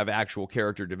like and have actual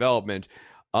character development.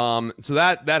 So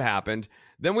that happened.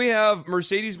 Then we have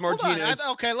Mercedes Martinez.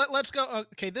 Let's go.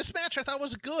 Okay, this match I thought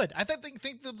was good. I think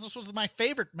that this was my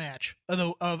favorite match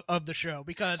of the show,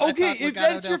 because if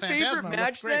that's your favorite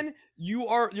match, then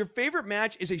your favorite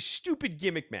match is a stupid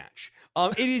gimmick match.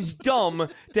 It is dumb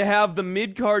to have the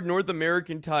mid-card North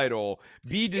American title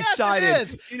be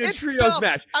decided in a trios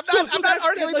match. I'm not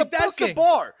arguing the booking. That's the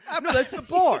bar. No, that's the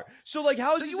bar. So how is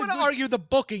so this? You want to argue the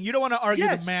booking? You don't want to argue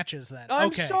the matches then?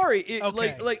 I'm sorry.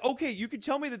 Okay, you could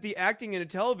tell me that the acting in a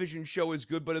television show is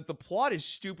good, but if the plot is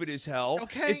stupid as hell,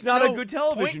 it's not a good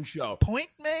television show. Point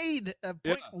made.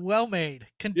 Well made.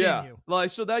 Continue. Yeah.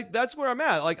 So that's where I'm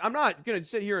at. I'm not gonna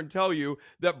sit here and tell you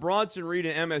that Bronson Reed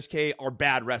and MSK are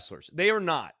bad wrestlers. They are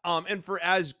not. And for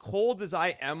as cold as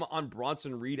I am on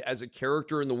Bronson Reed as a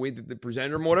character and the way that they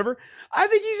present him or whatever, I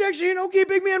think he's actually an okay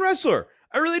big man wrestler.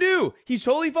 I really do. He's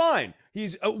totally fine.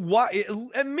 He's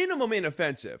at minimum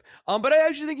inoffensive. But I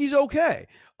actually think he's okay.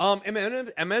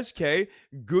 MSK,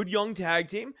 good young tag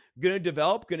team, gonna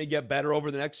develop, gonna get better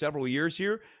over the next several years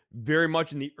here. Very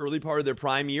much in the early part of their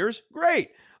prime years.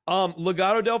 Great.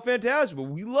 Legado del Fantasma.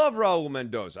 We love Raul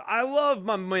Mendoza. I love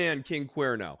my man King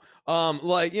Cuerno.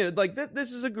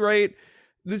 This is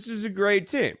a great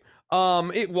team.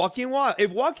 If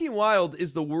Joaquin Wilde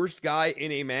is the worst guy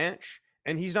in a match,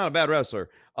 and he's not a bad wrestler,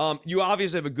 you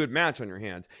obviously have a good match on your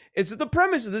hands. It's that the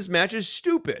premise of this match is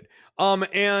stupid.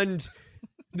 And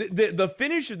the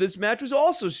finish of this match was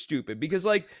also stupid, because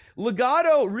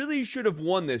Legado really should have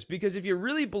won this, because if you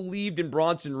really believed in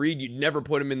Bronson Reed, you'd never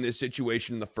put him in this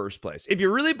situation in the first place. If you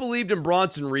really believed in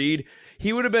Bronson Reed,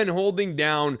 he would have been holding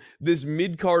down this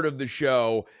mid-card of the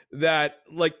show that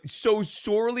so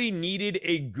sorely needed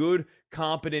a good,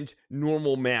 competent,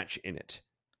 normal match in it.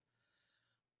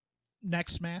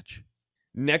 Next match.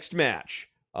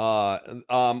 We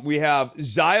have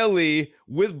Xia Li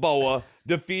with Boa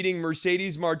defeating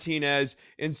Mercedes Martinez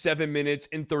in 7 minutes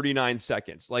and 39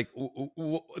 seconds. Let's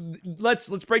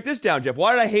break this down, Jeff.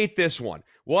 Why did I hate this one?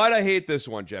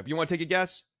 Jeff? You want to take a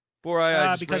guess?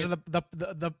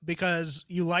 Because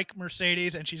you like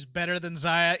Mercedes and she's better than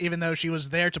Xia, even though she was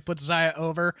there to put Xia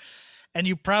over, and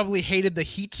you probably hated the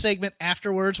heat segment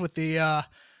afterwards with the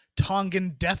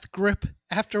Tongan death grip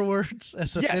afterwards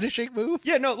as a finishing move.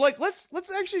 Yeah, no, let's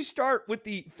actually start with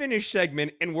the finish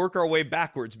segment and work our way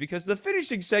backwards, because the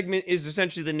finishing segment is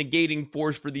essentially the negating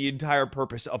force for the entire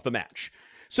purpose of the match.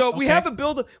 So we have a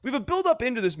build up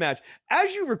into this match.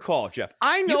 As you recall, Jeff,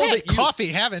 I know You've had that you coffee,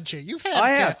 haven't you? You've had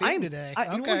caffeine today.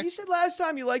 You know what you said last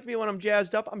time you like me when I'm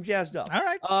jazzed up. I'm jazzed up. All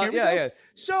right. Here we go.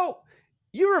 So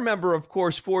you remember, of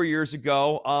course, 4 years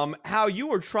ago, how you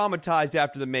were traumatized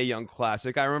after the Mae Young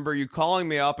Classic. I remember you calling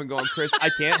me up and going, Chris, I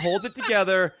can't hold it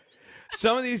together.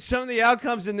 Some of the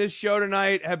outcomes in this show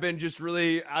tonight have been just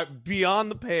really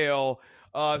beyond the pale.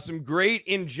 Some great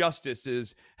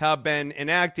injustices have been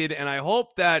enacted, and I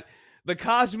hope that the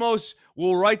cosmos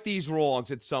will right these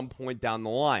wrongs at some point down the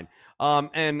line.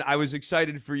 And I was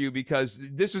excited for you because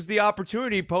this was the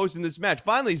opportunity posed in this match.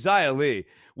 Finally, Xia Li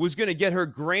was going to get her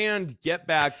grand get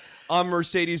back on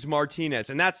Mercedes Martinez,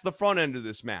 and that's the front end of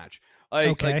this match.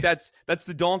 Like that's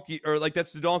the donkey, or like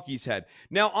that's the donkey's head.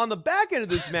 Now on the back end of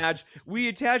this match, we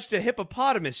attached a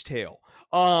hippopotamus tail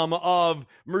of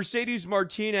Mercedes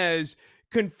Martinez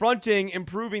confronting and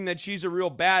proving that she's a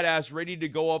real badass, ready to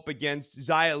go up against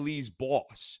Xia Li's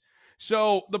boss.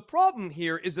 So the problem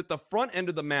here is that the front end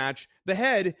of the match, the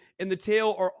head and the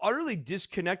tail are utterly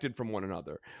disconnected from one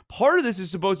another. Part of this is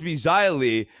supposed to be Xia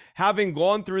Li, having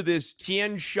gone through this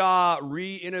Tian Sha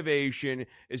re-innovation,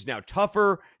 is now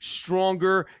tougher,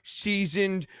 stronger,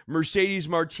 seasoned. Mercedes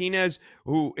Martinez,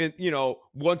 who,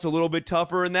 once a little bit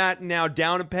tougher in that, now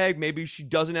down a peg. Maybe she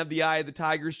doesn't have the eye of the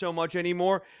tiger so much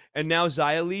anymore. And now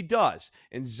Xia Li does.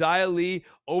 And Xia Li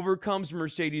overcomes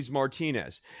Mercedes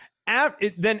Martinez.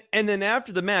 Then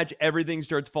after the match, everything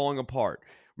starts falling apart.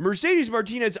 Mercedes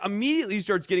Martinez immediately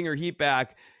starts getting her heat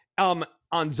back on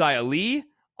Xia Li,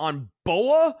 on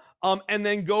Boa, and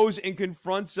then goes and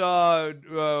confronts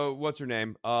what's her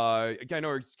name? I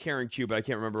know it's Karen Q, but I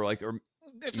can't rember.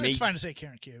 It's fine to say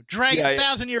Karen Q.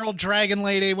 1,000-year-old dragon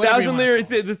lady. The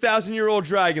 1,000-year-old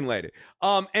dragon lady.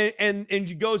 And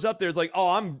she goes up there. It's like, oh,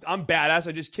 I'm badass.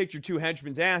 I just kicked your two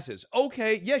henchmen's asses.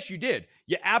 Okay, yes, you did.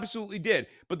 You absolutely did.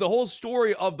 But the whole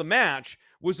story of the match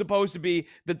was supposed to be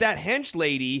that hench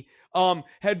lady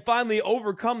had finally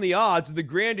overcome the odds of the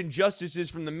grand injustices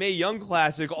from the Mae Young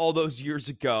Classic all those years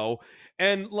ago,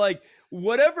 and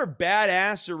whatever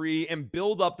badassery and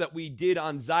buildup that we did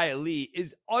on Xia Li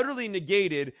is utterly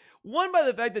negated. One, by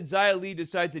the fact that Xia Li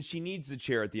decides that she needs the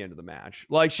chair at the end of the match.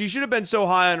 She should have been so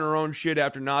high on her own shit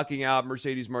after knocking out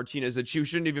Mercedes Martinez that she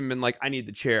shouldn't even been like, I need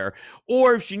the chair.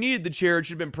 Or if she needed the chair, it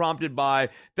should have been prompted by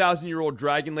 1,000-year-old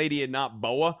dragon lady and not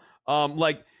Boa.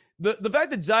 The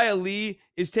fact that Xia Li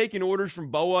is taking orders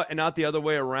from Boa and not the other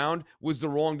way around was the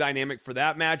wrong dynamic for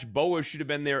that match. Boa should have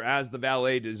been there as the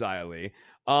valet to Xia Li.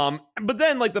 But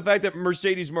then the fact that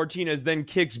Mercedes Martinez then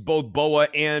kicks both Boa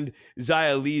and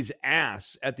Xia Li's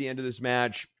ass at the end of this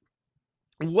match.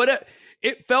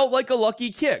 It felt like a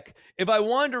lucky kick. If I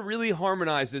wanted to really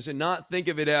harmonize this and not think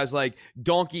of it as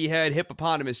donkey head,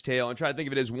 hippopotamus tail, and try to think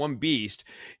of it as one beast,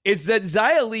 it's that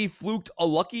Xia Li fluked a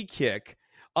lucky kick.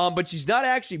 But she's not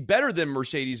actually better than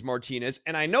Mercedes Martinez.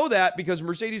 And I know that because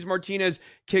Mercedes Martinez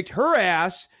kicked her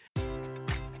ass.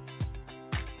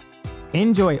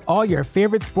 Enjoy all your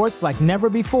favorite sports like never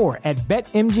before at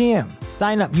BetMGM.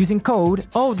 Sign up using code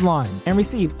OldLine and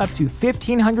receive up to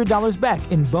 $1,500 back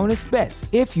in bonus bets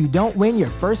if you don't win your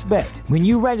first bet. When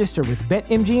you register with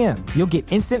BetMGM, you'll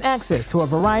get instant access to a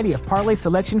variety of parlay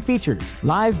selection features,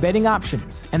 live betting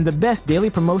options, and the best daily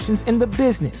promotions in the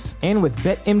business. And with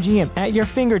BetMGM at your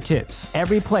fingertips,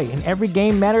 every play and every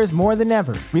game matters more than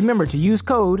ever. Remember to use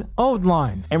code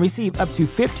OldLine and receive up to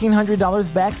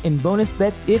 $1,500 back in bonus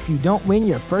bets if you don't win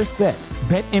your first bet.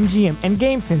 BetMGM and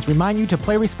GameSense remind you to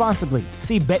play responsibly.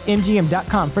 See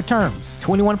BetMGM.com for terms.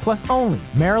 21 plus only.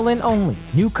 Maryland only.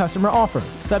 New customer offer.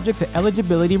 Subject to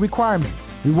eligibility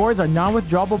requirements. Rewards are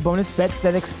non-withdrawable bonus bets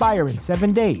that expire in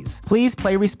 7 days. Please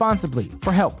play responsibly.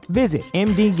 For help, visit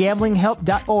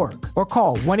mdgamblinghelp.org or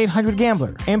call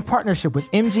 1-800-GAMBLER in partnership with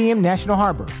MGM National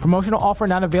Harbor. Promotional offer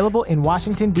not available in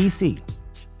Washington, D.C.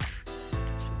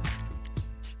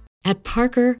 At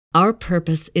Parker, our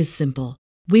purpose is simple.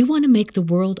 We want to make the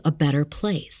world a better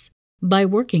place by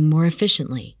working more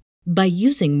efficiently, by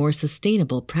using more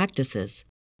sustainable practices,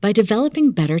 by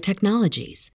developing better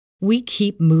technologies. We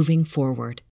keep moving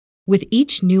forward. With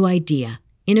each new idea,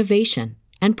 innovation,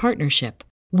 and partnership,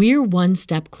 we're one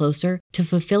step closer to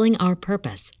fulfilling our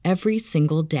purpose every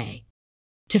single day.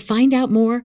 To find out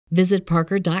more, visit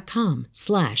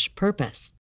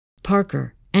parker.com/purpose.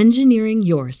 Parker, engineering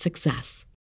your success.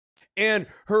 And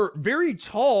her very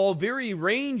tall, very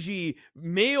rangy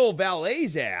male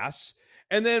valet's ass,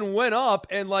 and then went up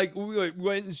and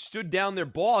went and stood down their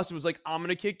boss and was like, I'm going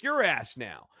to kick your ass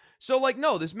now. So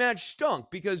no, this match stunk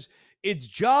because its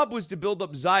job was to build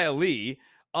up Xia Li.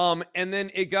 And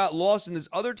then it got lost in this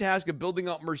other task of building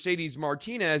up Mercedes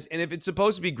Martinez. And if it's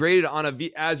supposed to be graded on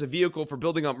as a vehicle for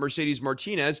building up Mercedes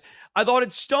Martinez, I thought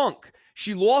it stunk.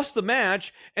 She lost the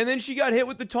match, and then she got hit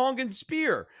with the Tongan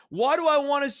spear. Why do I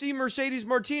want to see Mercedes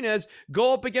Martinez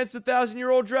go up against the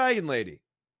 1,000-year-old Dragon Lady?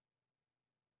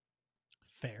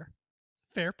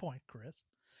 Fair point, Chris.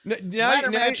 Now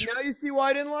you see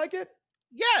why I didn't like it?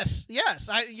 Yes.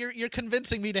 You're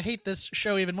convincing me to hate this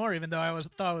show even more, even though I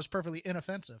thought it was perfectly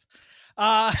inoffensive.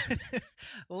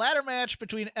 Ladder match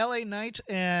between LA Knight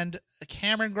and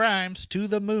Cameron Grimes to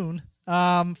the moon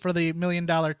for the $1 million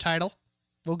title.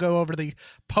 We'll go over the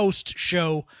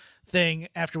post-show thing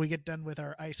after we get done with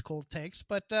our ice-cold takes.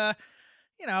 But, I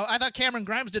thought Cameron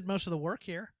Grimes did most of the work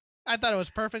here. I thought it was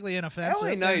perfectly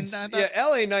inoffensive.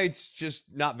 LA Knight's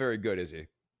just not very good, is he?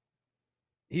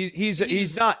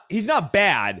 He's not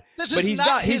bad, but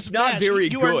he's not very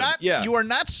good. You're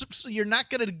not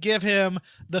going to give him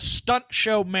the stunt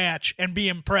show match and be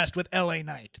impressed with LA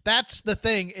Knight. That's the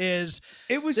thing. Weird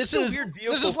vehicle.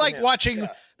 This is like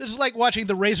watching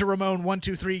the Razor Ramon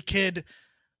 1-2-3 Kid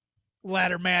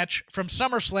ladder match from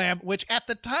SummerSlam, which at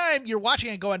the time you're watching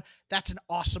and going, that's an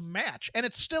awesome match. And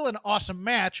it's still an awesome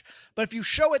match. But if you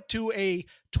show it to a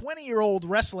 20-year-old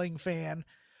wrestling fan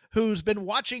who's been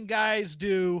watching guys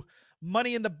do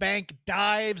Money in the Bank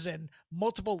dives and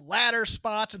multiple ladder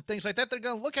spots and things like that, they're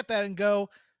going to look at that and go,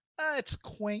 it's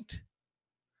quaint.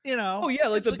 Oh, yeah,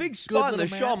 like the big spot in the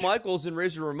Shawn Michaels and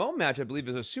Razor Ramon match, I believe,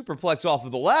 is a superplex off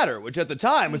of the ladder, which at the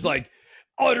time was like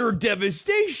utter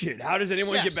devastation. How does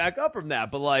anyone get back up from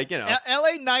that? But LA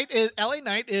Knight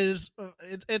is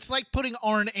it's like putting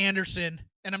Arn Anderson,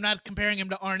 and I'm not comparing him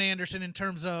to Arn Anderson in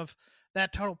terms of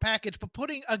that total package, but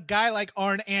putting a guy like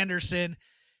Arn Anderson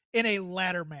in a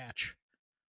ladder match.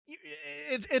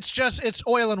 It's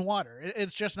oil and water.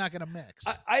 It's just not going to mix.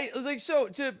 So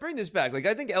to bring this back,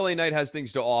 I think LA Knight has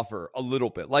things to offer a little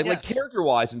bit, like character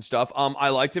wise and stuff. I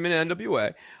liked him in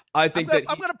NWA. I'm going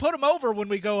to put him over when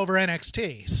we go over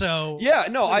NXT. So yeah,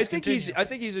 no, I think he's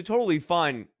a totally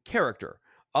fine character.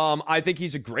 I think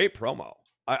he's a great promo.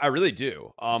 I really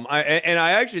do. I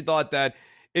actually thought that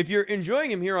if you're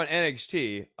enjoying him here on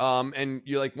NXT, and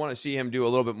you want to see him do a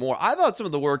little bit more, I thought some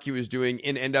of the work he was doing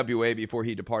in NWA before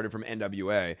he departed from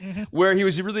NWA, where he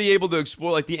was really able to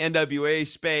explore the NWA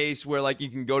space, where you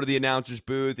can go to the announcer's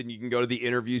booth and you can go to the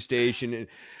interview station, and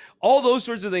all those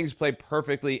sorts of things play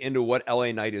perfectly into what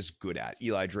LA Knight is good at.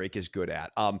 Eli Drake is good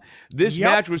at. This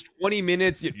match was 20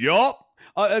 minutes. We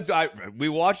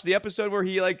watched the episode where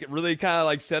he really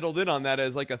kind of settled in on that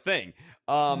as a thing.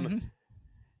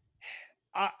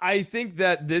 I think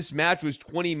that this match was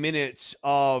 20 minutes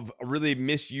of really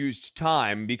misused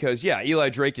time because, Eli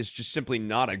Drake is just simply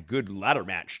not a good ladder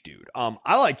match dude.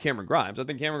 I like Cameron Grimes. I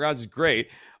think Cameron Grimes is great.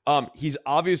 He's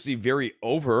obviously very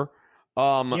over.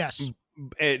 Yes.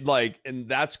 And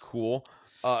that's cool.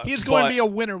 He's going to be a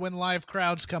winner when live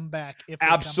crowds come back. If they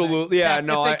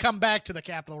come back to the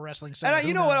Capitol Wrestling Center.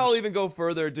 And I'll even go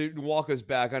further to walk us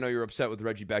back. I know you're upset with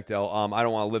Reggie Bechtel. I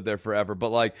don't want to live there forever,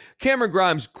 but Cameron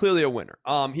Grimes, clearly a winner.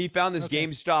 He found this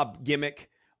GameStop gimmick.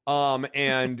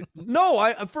 And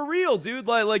no, for real, dude.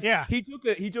 He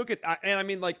took it. And I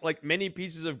mean, like many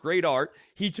pieces of great art,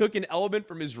 he took an element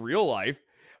from his real life,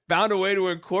 found a way to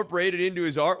incorporate it into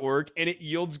his artwork, and it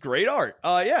yields great art.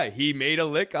 He made a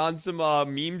lick on some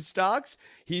meme stocks.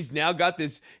 He's now got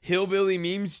this hillbilly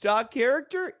meme stock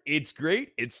character. It's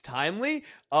great. It's timely.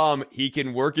 He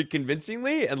can work it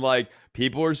convincingly, and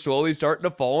people are slowly starting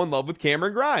to fall in love with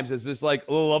Cameron Grimes as this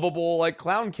lovable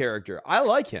clown character. I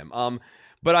like him.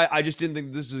 But I just didn't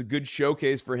think this is a good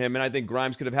showcase for him, and I think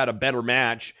Grimes could have had a better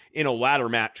match in a ladder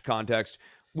match context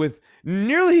with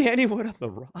nearly anyone on the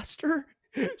roster.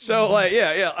 So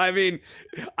I mean,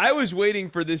 I was waiting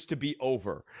for this to be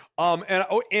over.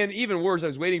 And even worse, I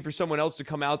was waiting for someone else to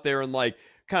come out there and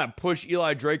kind of push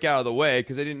Eli Drake out of the way,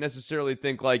 because I didn't necessarily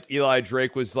think Eli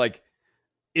Drake was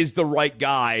is the right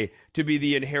guy to be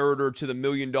the inheritor to the $1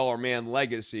 Million Man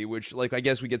legacy, which I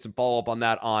guess we get some follow up on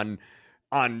that on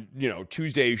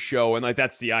Tuesday's show, and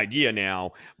that's the idea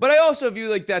now. But I also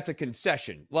view that's a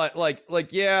concession.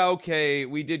 Okay,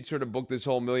 we did sort of book this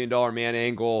whole $1 Million Man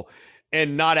angle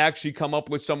and not actually come up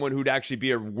with someone who'd actually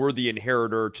be a worthy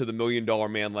inheritor to the $1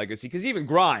 Million Man legacy. Because even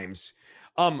Grimes,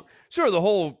 sort of the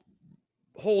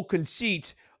whole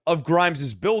conceit of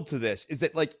Grimes's build to this is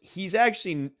that he's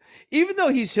actually, even though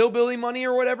he's hillbilly money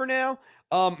or whatever now,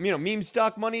 meme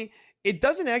stock money, it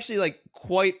doesn't actually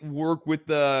quite work with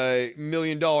the $1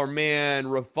 Million Man,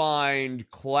 refined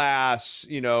class,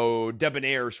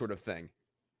 debonair sort of thing.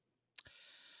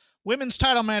 Women's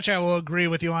title match, I will agree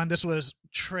with you on. This was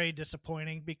trade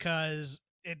disappointing because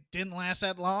it didn't last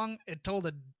that long. It told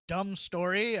a dumb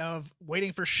story of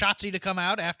waiting for Shotzi to come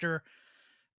out after.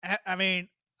 I mean,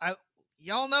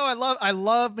 y'all know I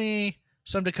love me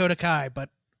some Dakota Kai, but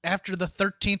after the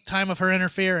 13th time of her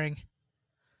interfering,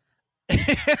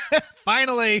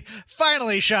 finally,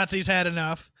 Shotzi's had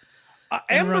enough.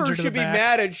 Ember should be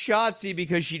mad at Shotzi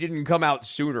because she didn't come out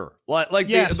sooner. Like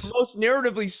yes. the most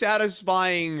narratively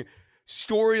satisfying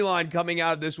storyline coming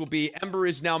out of this will be Ember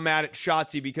is now mad at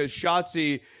Shotzi because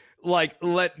Shotzi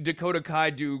let Dakota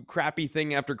Kai do crappy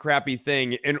thing after crappy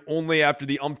thing, and only after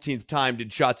the umpteenth time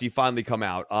did Shotzi finally come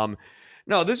out.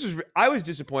 No, I was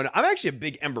disappointed. I'm actually a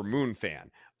big Ember Moon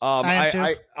fan.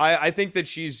 I think that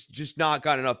she's just not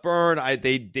got enough burn.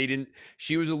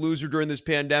 She was a loser during this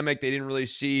pandemic. They didn't really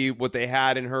see what they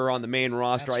had in her on the main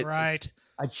roster. That's right.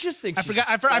 I just think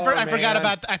I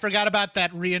forgot about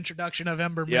that reintroduction of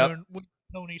Ember Moon with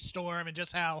Toni Storm and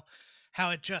just how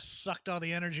it just sucked all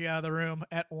the energy out of the room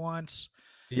at once.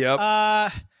 Yep.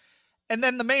 And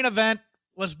then the main event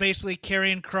was basically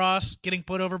Karrion Kross getting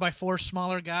put over by 4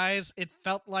 smaller guys. It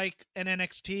felt like an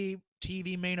NXT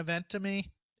TV main event to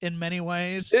me in many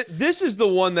ways. This is the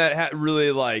one that had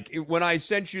really when I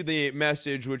sent you the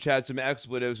message, which had some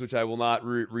expletives, which I will not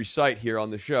recite here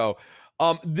on the show.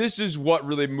 This is what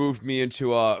really moved me into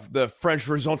the French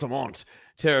ressentiment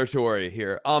territory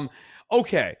here.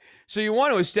 Okay, so you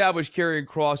want to establish Karrion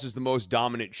Kross as the most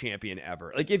dominant champion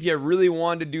ever. If you really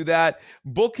wanted to do that,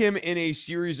 book him in a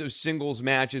series of singles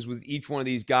matches with each one of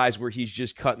these guys where he's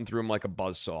just cutting through them like a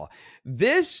buzzsaw.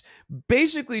 This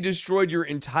basically destroyed your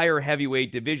entire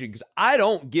heavyweight division because I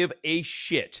don't give a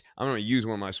shit. I'm going to use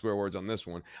one of my swear words on this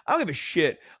one. I don't give a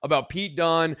shit about Pete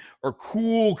Dunne or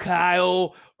Cool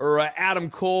Kyle or Adam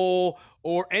Cole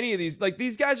or any of these.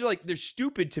 These guys are they're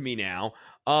stupid to me now.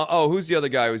 Who's the other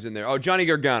guy who's in there? Oh, Johnny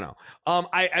Gargano.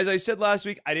 As I said last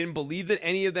week, I didn't believe that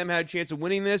any of them had a chance of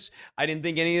winning this. I didn't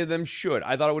think any of them should.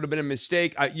 I thought it would have been a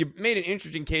mistake. You made an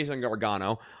interesting case on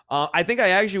Gargano. I think I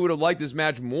actually would have liked this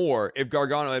match more if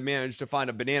Gargano had managed to find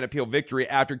a banana peel victory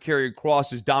after Karrion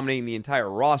Kross is dominating the entire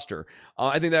roster.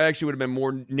 I think that actually would have been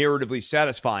more narratively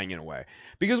satisfying in a way.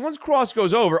 Because once Kross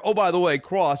goes over, oh, by the way,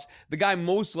 Kross, the guy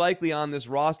most likely on this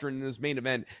roster in this main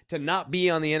event to not be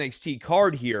on the NXT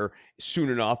card here soon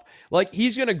enough,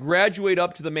 he's going to graduate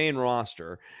up to the main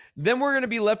roster. Then we're going to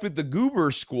be left with the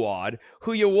Goober Squad,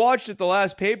 who you watched at the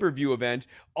last pay-per-view event,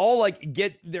 all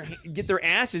get their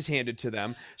asses handed to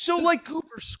them. So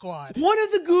Goober Squad, one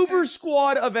of the Goober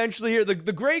Squad eventually here,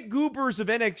 the great Goobers of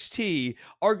NXT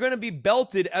are going to be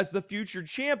belted as the future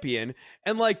champion.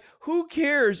 And who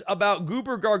cares about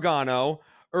Goober Gargano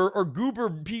or Goober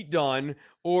Pete Dunne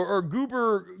or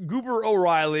Goober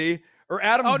O'Reilly? Or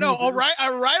Adam. Oh no,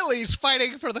 O'Reilly's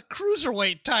fighting for the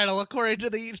cruiserweight title according to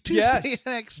the Tuesday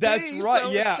NXT. That's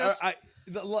right.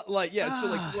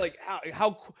 So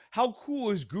How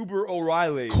cool is Goober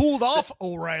O'Reilly? Cooled off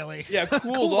O'Reilly. Yeah,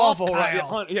 cooled off O'Reilly.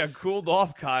 Kyle. Yeah, cooled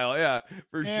off Kyle. Yeah,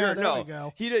 for sure. There we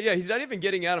go. He's not even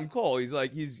getting Adam Cole. He's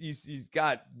he's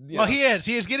got. Well, he is.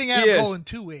 He is getting Adam Cole in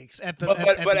 2 weeks at the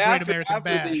Great American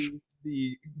Bash.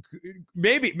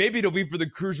 Maybe it'll be for the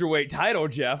cruiserweight title,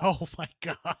 Jeff. Oh my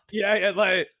god.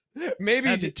 Yeah, maybe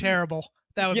that'd be terrible.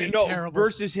 That would be terrible.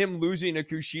 Versus him losing a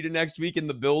Kushida next week in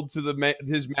the build to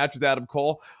his match with Adam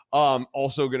Cole.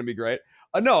 Also going to be great.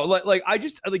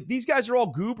 These guys are all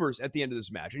goobers at the end of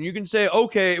this match. And you can say,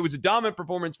 okay, it was a dominant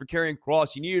performance for Karrion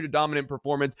Kross. He needed a dominant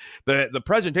performance. The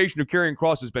presentation of Karrion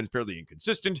Kross has been fairly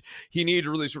inconsistent. He needed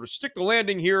to really sort of stick the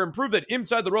landing here and prove that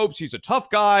inside the ropes, he's a tough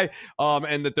guy.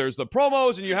 And that there's the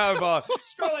promos and you have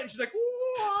Scarlett and she's like,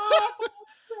 ooh,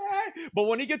 but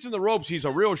when he gets in the ropes, he's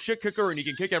a real shit kicker and he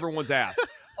can kick everyone's ass.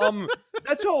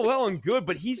 That's all well and good,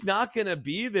 but he's not going to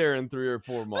be there in 3 or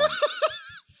 4 months.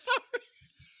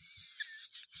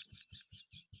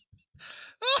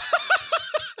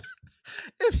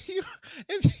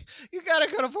 If you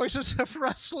gotta go to Voices of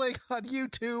Wrestling on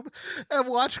YouTube and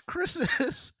watch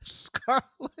Chris's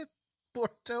Scarlett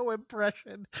Bordeaux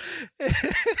impression.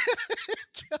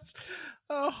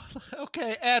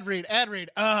 Okay, ad read.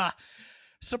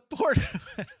 Support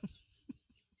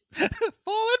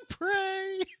Fallen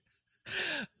Prey.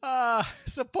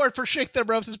 Support for Shake Them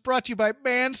Ropes is brought to you by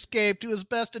Manscaped, who is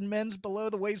best in men's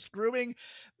below-the-waist grooming.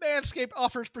 Manscaped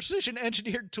offers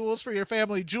precision-engineered tools for your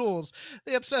family jewels.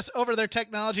 They obsess over their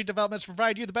technology developments to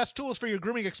provide you the best tools for your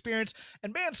grooming experience,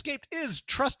 and Manscaped is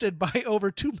trusted by over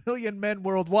 2 million men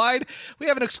worldwide. We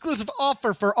have an exclusive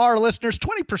offer for our listeners,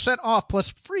 20% off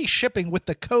plus free shipping with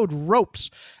the code ROPES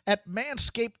at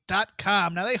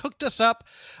manscaped.com. Now, they hooked us up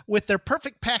with their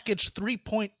Perfect Package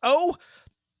 3.0.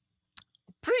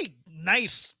 Pretty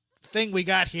nice thing we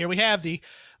got here. We have the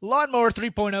Lawnmower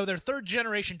 3.0, their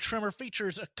third-generation trimmer,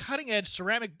 features a cutting-edge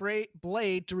ceramic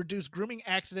blade to reduce grooming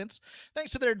accidents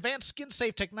thanks to their advanced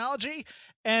skin-safe technology.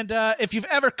 And if you've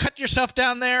ever cut yourself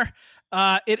down there,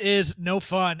 it is no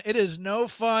fun. It is no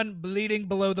fun bleeding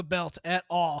below the belt at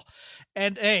all.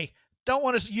 And, hey, don't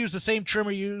want to use the same trimmer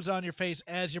you use on your face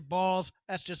as your balls.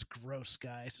 That's just gross,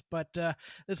 guys. But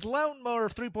this Lawnmower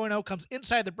 3.0 comes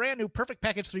inside the brand new Perfect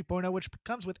Package 3.0, which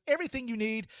comes with everything you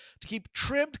need to keep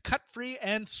trimmed, cut-free,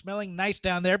 and smelling nice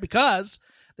down there, because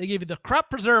they give you the Crop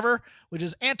Preserver, which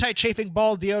is anti-chafing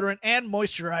ball deodorant and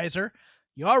moisturizer.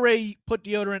 You already put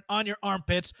deodorant on your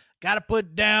armpits. Got to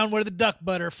put down where the duck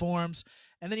butter forms.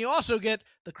 And then you also get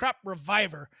the Crop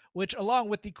Reviver, which, along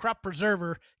with the Crop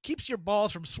Preserver, keeps your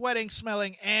balls from sweating,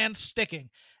 smelling, and sticking.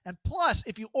 And plus,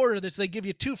 if you order this, they give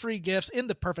you 2 free gifts in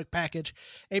the Perfect Package: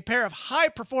 a pair of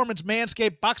high-performance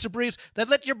Manscaped boxer briefs that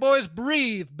let your boys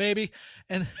breathe, baby,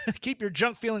 and keep your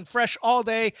junk feeling fresh all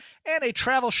day, and a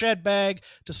travel shed bag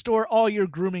to store all your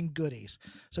grooming goodies.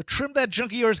 So trim that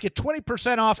junk of yours, get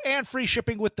 20% off and free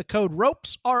shipping with the code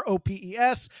ROPES,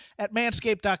 ROPES, at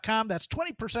manscaped.com. That's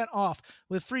 20% off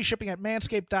with free shipping at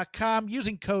manscaped.com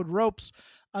using code ROPES.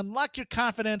 Unlock your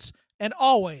confidence and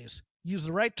always use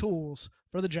the right tools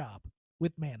for the job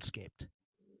with Manscaped.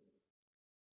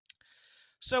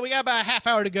 So we got about a half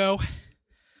hour to go.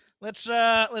 Let's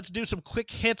do some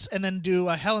quick hits and then do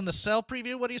a Hell in the Cell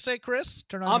preview. What do you say, Chris?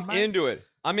 Turn on. I'm into it.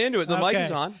 The mic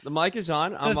is on. The mic is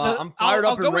on. I'm fired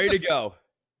up and ready to go.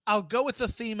 I'll go with the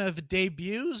theme of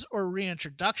debuts or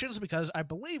reintroductions, because I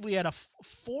believe we had a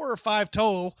 4 or 5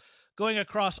 total going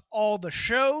across all the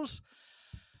shows.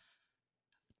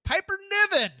 Piper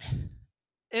Niven,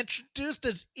 introduced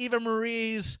as Eva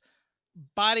Marie's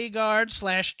bodyguard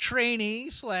 / trainee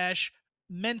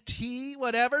 / mentee,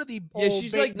 whatever. The old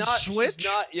she's bait like and not switch.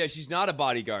 She's not a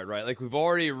bodyguard, right? Like, we've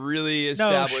already really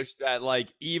established that,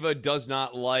 like, Eva does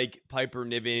not like Piper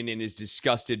Niven and is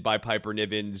disgusted by Piper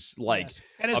Niven's and is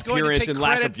appearance going to take and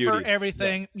lack of credit beauty for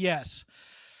everything. Yeah.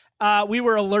 Yes. We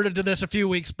were alerted to this a few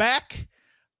weeks back.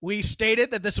 We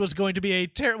stated that this was going to be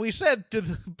we said to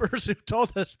the person who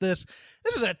told us this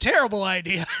is a terrible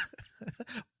idea.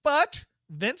 But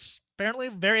Vince, apparently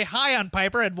very high on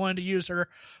Piper, had wanted to use her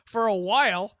for a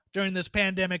while during this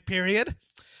pandemic period.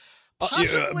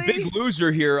 Possibly. Big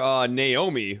loser here,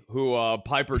 Naomi, who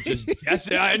Piper just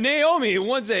Naomi,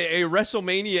 once a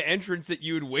WrestleMania entrance that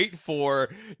you would wait for,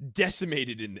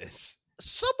 decimated in this.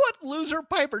 Somewhat loser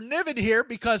Piper Niven here,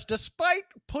 because despite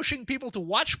pushing people to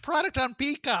watch product on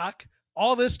Peacock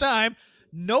all this time,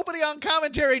 nobody on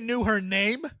commentary knew her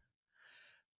name.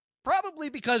 Probably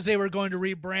because they were going to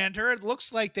rebrand her. It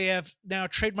looks like they have now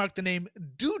trademarked the name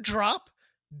Doudrop,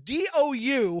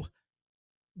 DOUDROP,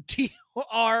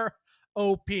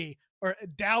 or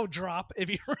Dowdrop, if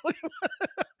you really want.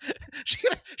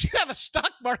 She'd have a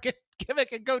stock market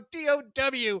gimmick and go DOWDROP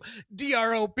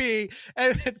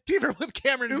and team her with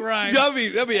Cameron Grimes.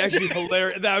 That'd be actually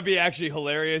hilarious. That would be actually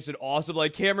hilarious and awesome.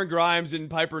 Like Cameron Grimes and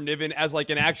Piper Niven as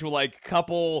like an actual like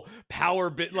couple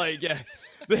power bit. Like, yeah,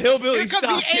 the hillbilly. Here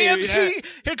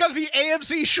comes the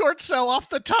AMC short sell off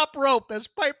the top rope as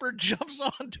Piper jumps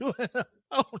onto an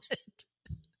opponent.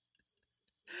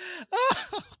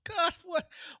 Oh God!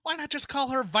 Why not just call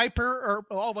her Viper? Or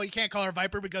well, you can't call her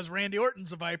Viper because Randy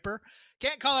Orton's a Viper.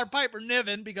 Can't call her Piper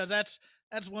Niven because that's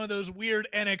one of those weird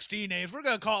NXT names. We're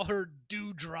gonna call her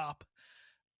Doudrop.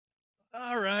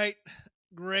 All right,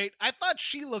 great. I thought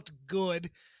she looked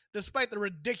good, despite the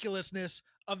ridiculousness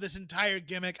of this entire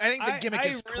gimmick. I think the gimmick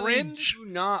is cringe. I do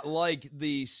not like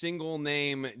the single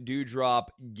name Doudrop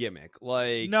gimmick.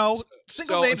 Like, no,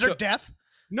 single names are death.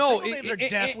 No, single names are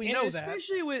death. We know that.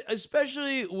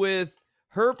 Especially with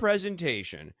her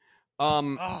presentation.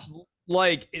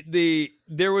 Like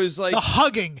there was like the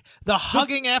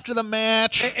hugging after the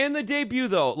match, and the debut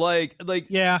though, like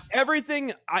yeah,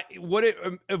 everything what it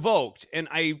evoked, and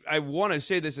I want to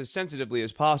say this as sensitively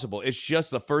as possible. It's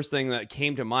just the first thing that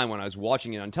came to mind when I was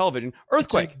watching it on television.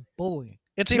 Earthquake, it's bullying.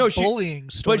 It's a bullying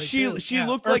story. But she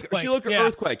looked Earthquake. like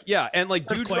Earthquake, yeah, and like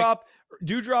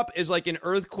Doudrop is like an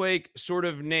Earthquake sort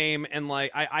of name, and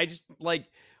like I just like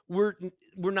we're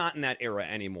not in that era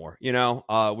anymore, you know.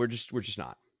 We're just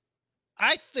not.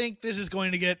 I think this is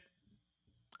going to get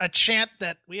a chant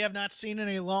that we have not seen in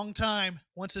a long time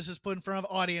once this is put in front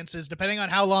of audiences, depending on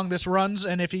how long this runs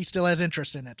and if he still has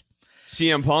interest in it.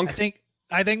 CM Punk?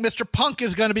 I think Mr. Punk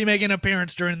is going to be making an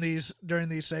appearance during these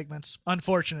segments,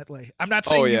 unfortunately. I'm not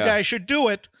saying you guys should do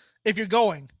it if you're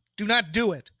going. Do not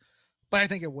do it. But I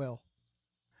think it will.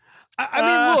 I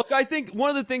mean, look, I think one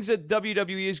of the things that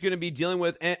WWE is going to be dealing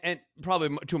with, and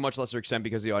probably to a much lesser extent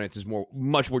because the audience is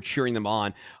much more cheering them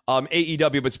on,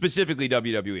 AEW, but specifically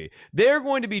WWE, they're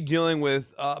going to be dealing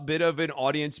with a bit of an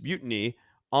audience mutiny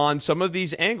on some of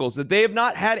these angles that they have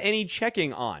not had any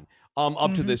checking on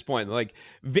up to this point. Like,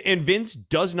 and Vince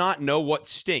does not know what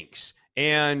stinks.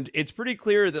 And it's pretty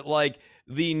clear that, like,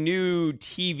 the new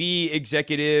TV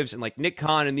executives and like Nick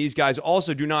Khan and these guys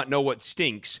also do not know what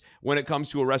stinks when it comes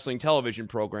to a wrestling television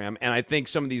program. And I think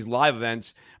some of these live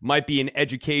events might be an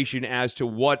education as to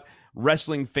what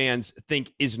wrestling fans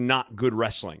think is not good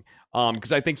wrestling.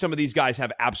 Because I think some of these guys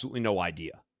have absolutely no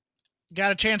idea.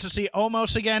 Got a chance to see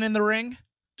Omos again in the ring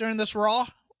during this Raw.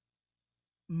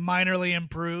 Minorly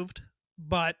improved,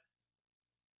 but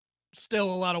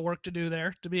still a lot of work to do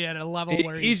there to be at a level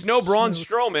where he's no Braun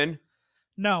Strowman.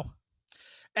 No.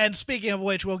 And speaking of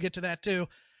which, we'll get to that too.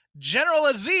 General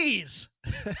Aziz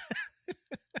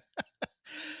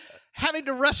having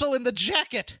to wrestle in the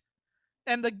jacket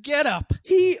and the getup.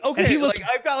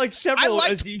 I've got like several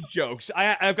Aziz jokes.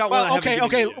 I've got one.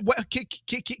 Okay. Well,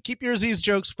 keep your Aziz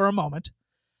jokes for a moment.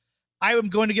 I am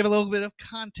going to give a little bit of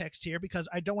context here because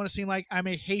I don't want to seem like I'm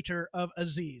a hater of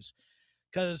Aziz.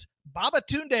 Because Baba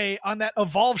Tunde on that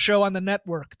Evolve show on the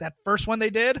network, that first one they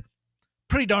did,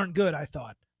 pretty darn good, I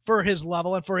thought, for his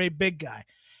level and for a big guy.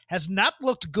 Has not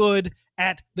looked good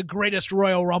at the Greatest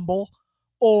Royal Rumble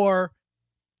or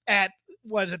at,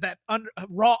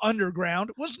 Raw Underground.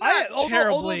 Was not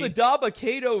terribly. Although the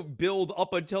Dabba-Kato build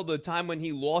up until the time when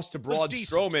he lost to Braun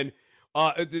Strowman,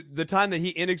 the time that he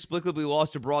inexplicably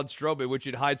lost to Braun Strowman, which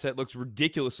in hindsight looks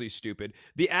ridiculously stupid,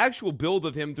 the actual build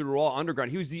of him through Raw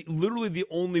Underground, he was literally the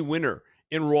only winner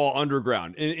in Raw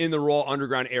Underground, in the Raw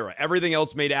Underground era. Everything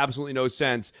else made absolutely no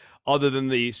sense other than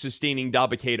the sustaining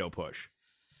Dabba-Kato push.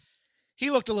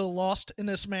 He looked a little lost in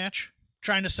this match,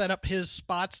 trying to set up his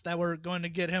spots that were going to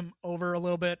get him over a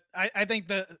little bit. I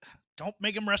think don't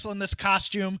make him wrestle in this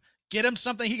costume. Get him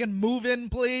something he can move in,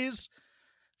 please.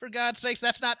 For God's sakes,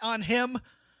 that's not on him.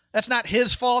 That's not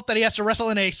his fault that he has to wrestle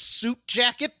in a suit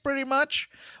jacket, pretty much,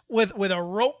 with a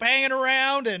rope hanging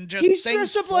around and just He's things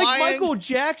dressed up flying. like Michael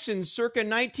Jackson circa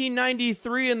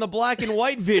 1993 in the black and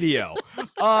white video.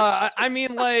 I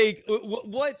mean, like,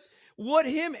 what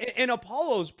him and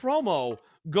Apollo's promo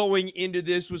going into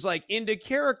this was like into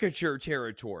caricature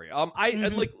territory.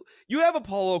 Like, you have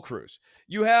Apollo Crews,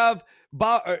 you have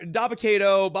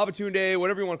Dabba-Kato, Baba Tunde,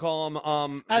 whatever you want to call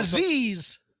him,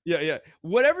 Aziz. Yeah.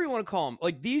 Whatever you want to call them.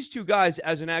 Like, these two guys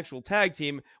as an actual tag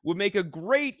team would make a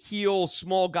great heel,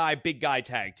 small guy, big guy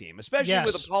tag team, especially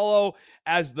with Apollo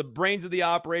as the brains of the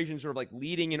operation, sort of like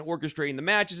leading and orchestrating the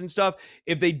matches and stuff.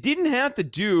 If they didn't have to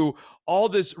do all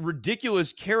this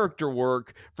ridiculous character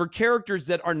work for characters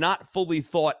that are not fully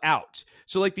thought out.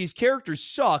 So, like, these characters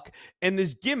suck, and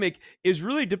this gimmick is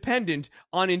really dependent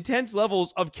on intense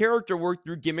levels of character work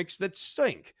through gimmicks that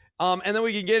stink. And then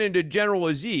we can get into General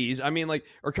Aziz,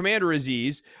 or Commander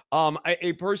Aziz,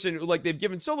 a person who, like, they've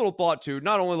given so little thought to,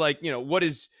 not only, like, what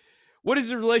is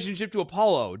his relationship to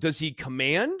Apollo? Does he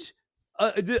command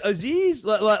Aziz?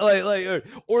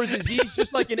 Or is Aziz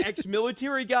just like an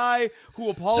ex-military guy who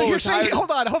Apollo So you're saying,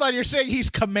 hold on, you're saying he's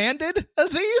commanded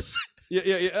Aziz?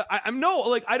 Yeah. I'm no,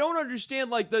 like, I don't understand.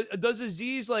 Like, does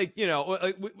Aziz, like,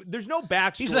 there's no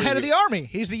backstory. He's the head of the army.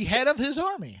 He's the head of his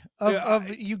army of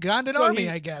Ugandan army,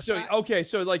 I guess.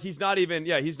 So like, he's not even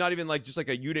like just like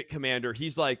a unit commander.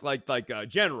 He's like a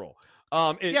general.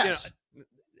 Yes.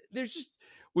 There's just,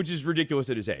 which is ridiculous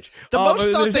at his age. The most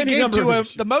thought they gave to him,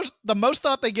 the most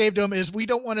thought they gave to him is, we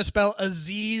don't want to spell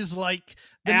Aziz like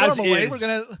the normal way. We're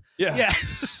gonna, yeah.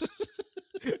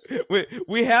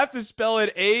 We have to spell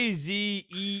it Azeez.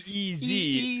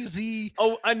 Easy.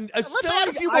 Oh, and let's add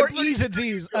a few more E's and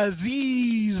Z's.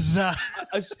 Aziz. A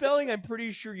spelling I'm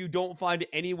pretty sure you don't find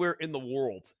anywhere in the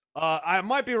world. I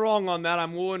might be wrong on that.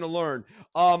 I'm willing to learn.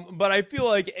 But I feel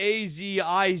like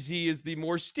Aziz is the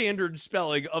more standard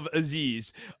spelling of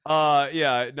Aziz.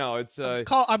 It's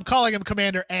I'm calling him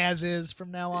Commander As is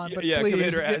from now on. But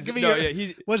please, give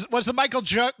me was the Michael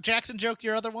Jackson joke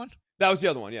your other one? That was the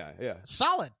other one. Yeah.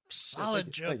 Solid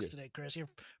jokes today, Chris. You're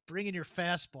bringing your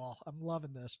fastball. I'm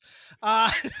loving this.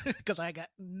 Because I got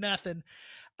nothing.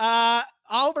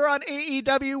 Over on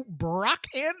AEW, Brock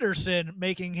Anderson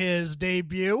making his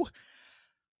debut.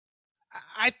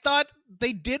 I thought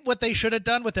they did what they should have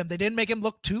done with him. They didn't make him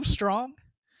look too strong.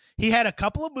 He had a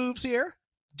couple of moves here.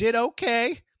 Did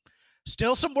okay.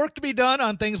 Still some work to be done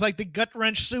on things like the gut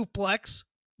wrench suplex.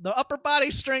 The upper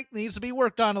body strength needs to be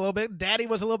worked on a little bit. Daddy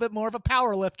was a little bit more of a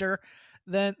power lifter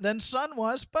than Son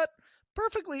was, but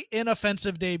perfectly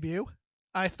inoffensive debut,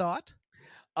 I thought.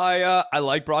 I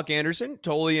like Brock Anderson,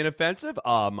 totally inoffensive.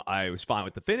 I was fine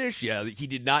with the finish. Yeah, he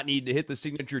did not need to hit the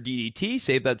signature DDT,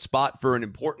 save that spot for an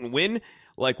important win,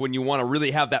 like when you want to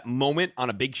really have that moment on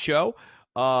a big show.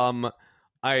 I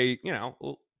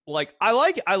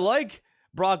like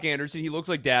Brock Anderson. He looks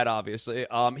like dad, obviously.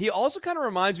 He also kind of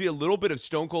reminds me a little bit of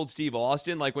Stone Cold Steve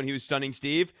Austin, like when he was stunning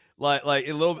Steve, like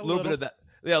a little bit of that.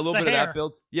 Yeah, a little bit of that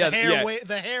build. Yeah,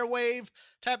 the hair wave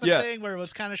type of thing, where it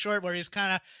was kind of short, where he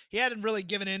hadn't really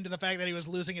given in to the fact that he was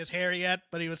losing his hair yet,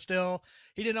 but he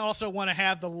didn't also want to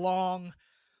have the long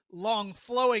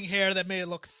flowing hair that made it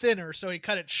look thinner, so he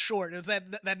cut it short. It was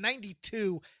that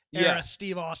 92 era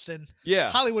Steve Austin,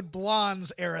 Hollywood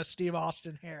Blondes era Steve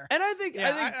Austin hair. And I think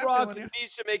Brock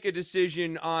needs to make a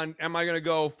decision on, am I going to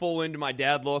go full into my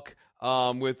dad look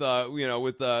with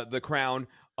the crown,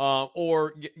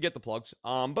 or get the plugs.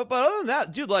 But other than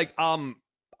that, dude, like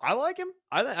I like him.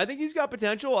 I think he's got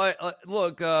potential.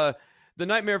 The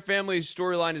Nightmare Family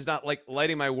storyline is not like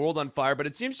lighting my world on fire, but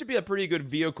it seems to be a pretty good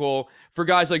vehicle for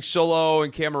guys like Solo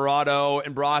and Camarado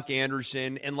and Brock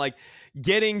Anderson, and like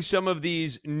getting some of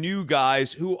these new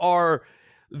guys who are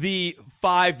the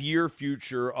 5-year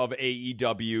future of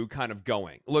AEW kind of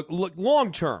going. Look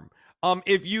long term. I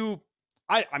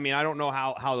don't know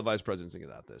how the vice president's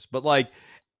thinking about this, but like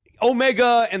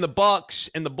Omega and the Bucks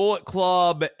and the Bullet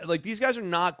Club, like these guys are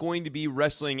not going to be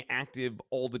wrestling active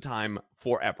all the time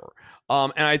forever.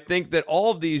 And I think that all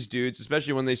of these dudes,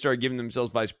 especially when they started giving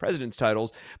themselves vice president's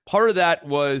titles, part of that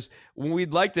was when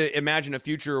we'd like to imagine a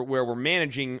future where we're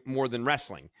managing more than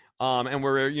wrestling. And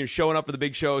we're showing up for the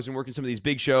big shows and working some of these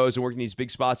big shows and working these big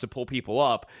spots to pull people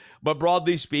up. But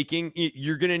broadly speaking,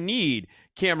 you're going to need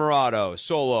Camarado,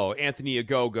 Solo, Anthony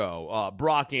Ogogo,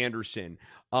 Brock Anderson,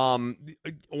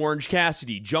 Orange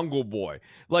Cassidy, Jungle Boy.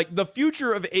 Like the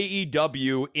future of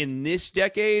AEW in this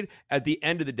decade, at the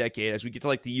end of the decade, as we get to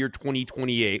like the year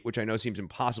 2028, which I know seems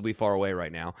impossibly far away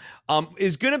right now,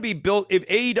 is going to be built. If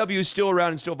AEW is still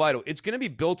around and still vital, it's going to be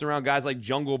built around guys like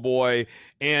Jungle Boy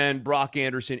and Brock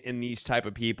Anderson and these type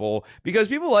of people, because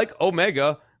people like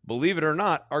Omega, believe it or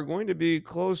not, are going to be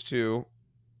close to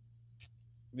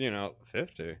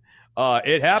 50.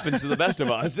 It happens to the best of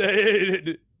us.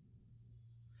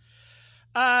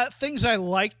 Things I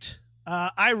liked.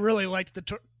 I really liked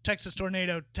the Texas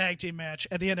Tornado tag team match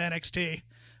at the end of NXT.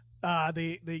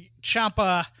 The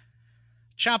Ciampa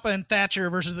and Thatcher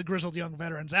versus the Grizzled Young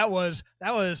Veterans. That was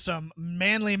some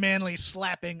manly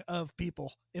slapping of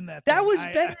people in that. That was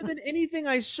better than anything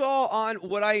I saw on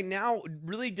what I now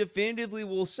really definitively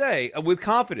will say with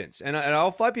confidence, and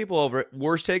I'll fight people over it.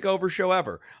 Worst takeover show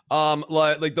ever.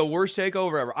 Like the worst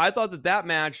takeover ever. I thought that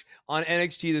match on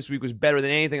NXT this week was better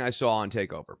than anything I saw on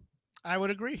Takeover. I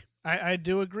would agree. I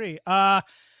do agree. Ted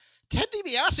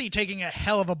DiBiase taking a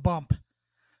hell of a bump,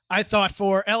 I thought,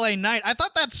 for LA Knight. I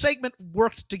thought that segment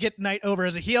worked to get Knight over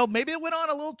as a heel. Maybe it went on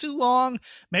a little too long.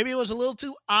 Maybe it was a little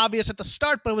too obvious at the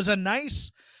start, but it was a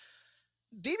nice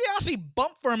DiBiase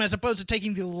bump for him as opposed to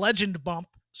taking the legend bump,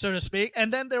 so to speak.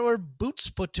 And then there were boots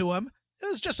put to him. It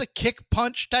was just a kick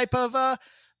punch type of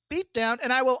beatdown.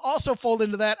 And I will also fold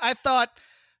into that, I thought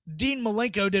Dean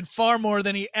Malenko did far more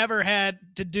than he ever had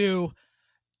to do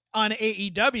on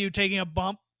AEW, taking a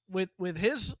bump with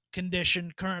his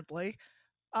condition currently.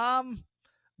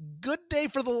 Good day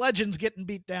for the legends getting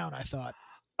beat down, I thought.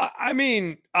 I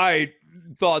mean, I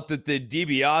thought that the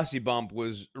DiBiase bump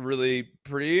was really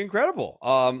pretty incredible.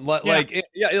 I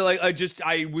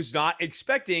was not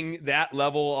expecting that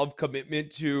level of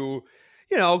commitment to,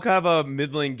 kind of a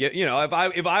middling get.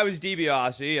 If I was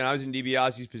DiBiase and I was in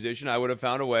DiBiase's position, I would have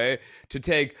found a way to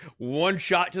take one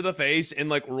shot to the face and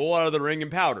like roll out of the ring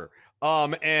and powder.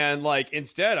 And like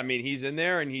instead, I mean, he's in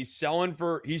there and he's selling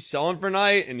for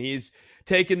Knight, and he's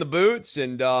taking the boots,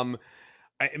 and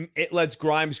it lets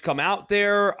Grimes come out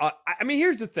there. I mean,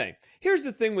 here's the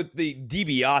thing with the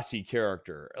DiBiase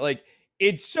character. Like,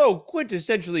 it's so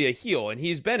quintessentially a heel, and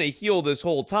he's been a heel this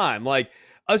whole time. Like,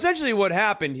 essentially what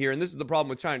happened here, and this is the problem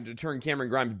with trying to turn Cameron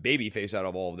Grimes babyface out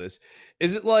of all of this,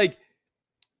 is it like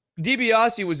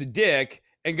DiBiase was a dick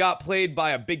and got played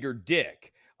by a bigger dick.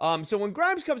 So when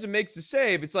Grimes comes and makes the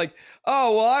save, it's like,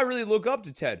 oh, well, I really look up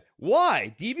to Ted.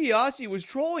 Why? DiBiase was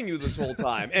trolling you this whole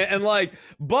time. and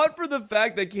but for the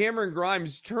fact that Cameron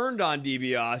Grimes turned on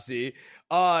DiBiase,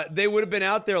 they would have been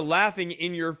out there laughing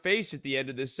in your face at the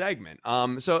end of this segment.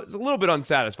 So it's a little bit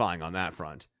unsatisfying on that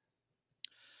front.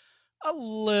 A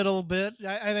little bit.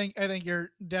 I think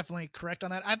you're definitely correct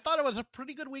on that. I thought it was a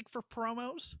pretty good week for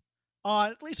promos,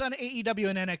 at least on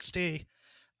AEW and NXT.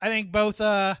 I think both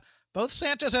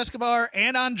Santos Escobar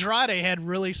and Andrade had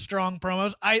really strong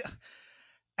promos.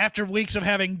 after weeks of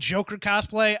having Joker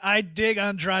cosplay, I dig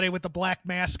Andrade with the black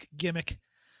mask gimmick,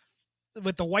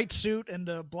 with the white suit and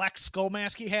the black skull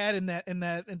mask he had in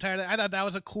that entire. I thought that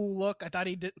was a cool look. I thought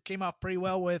came off pretty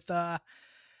well with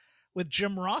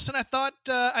Jim Ross, and I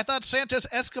thought Santos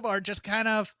Escobar just kind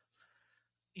of,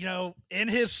 in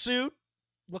his suit,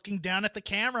 looking down at the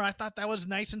camera. I thought that was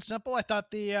nice and simple. I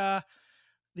thought the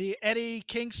Eddie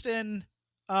Kingston,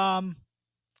 Kaz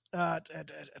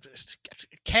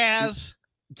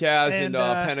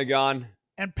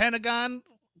and Pentagon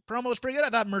promo was pretty good. I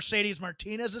thought Mercedes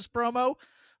Martinez's promo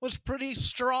was pretty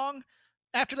strong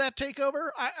after that takeover.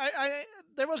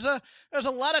 There was a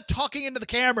lot of talking into the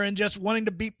camera and just wanting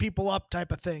to beat people up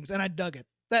type of things, and I dug it.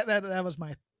 That was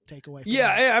my takeaway.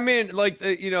 Yeah, I mean, like,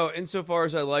 insofar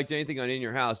as I liked anything on In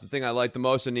Your House, the thing I liked the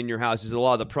most on In Your House is a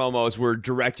lot of the promos were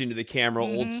direct into the camera,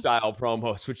 old style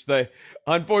promos, which they,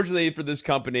 unfortunately for this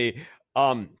company,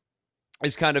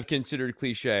 is kind of considered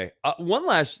cliche. One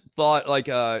last thought, like,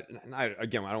 I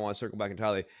don't want to circle back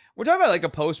entirely. We're talking about like a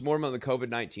post-mortem on the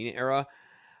COVID-19 era.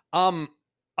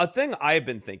 A thing I've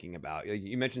been thinking about,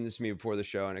 you mentioned this to me before the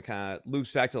show, and it kind of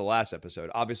loops back to the last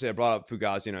episode. Obviously, I brought up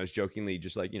Fugazi, and I was jokingly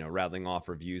just like, rattling off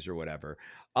reviews or whatever.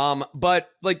 But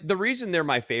like the reason they're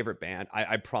my favorite band,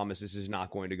 I promise this is not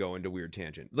going to go into weird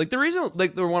tangent. Like the reason,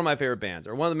 like they're one of my favorite bands,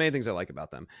 or one of the main things I like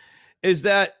about them, is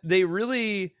that they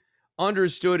really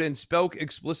understood and spoke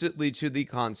explicitly to the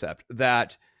concept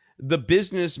that the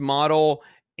business model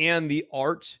and the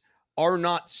art are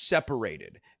not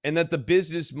separated, and that the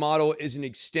business model is an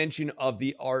extension of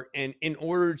the art. And in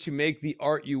order to make the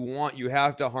art you want, you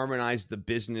have to harmonize the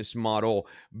business model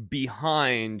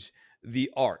behind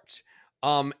the art.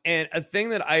 And a thing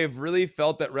that I have really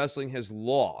felt that wrestling has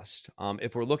lost,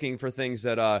 if we're looking for things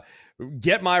that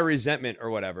get my resentment or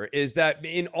whatever, is that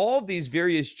in all of these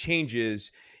various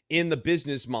changes in the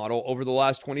business model over the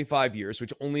last 25 years,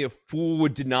 which only a fool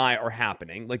would deny are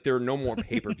happening. Like, there are no more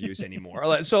pay-per-views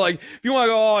anymore. So, like, if you want to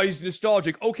go, oh, he's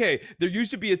nostalgic. Okay, there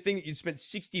used to be a thing that you spent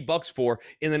 $60 for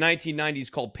in the 1990s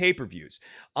called pay-per-views.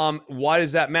 Why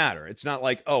does that matter? It's not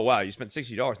like, oh, wow, you spent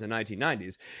 $60 in the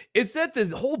 1990s. It's that the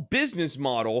whole business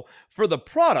model for the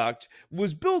product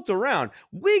was built around,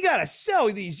 we got to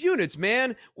sell these units,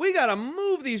 man. We got to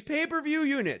move these pay-per-view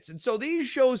units. And so these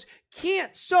shows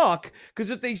can't suck, because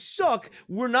if they suck,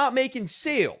 we're not making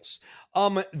sales.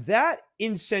 That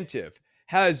incentive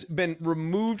has been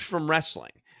removed from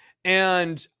wrestling.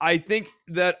 And I think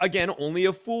that, again, only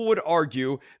a fool would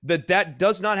argue that that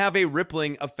does not have a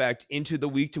rippling effect into the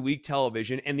week-to-week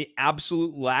television and the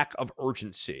absolute lack of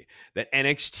urgency that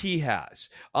NXT has.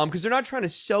 Because they're not trying to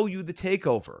sell you the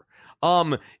takeover.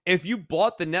 If you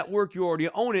bought the network, you already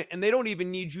own it, and they don't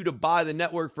even need you to buy the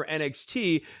network for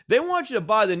NXT. They want you to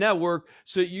buy the network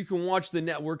so that you can watch the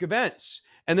network events.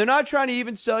 And they're not trying to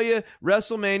even sell you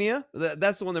WrestleMania.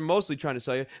 That's the one they're mostly trying to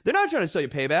sell you. They're not trying to sell you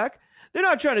Payback. They're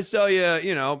not trying to sell you,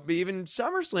 even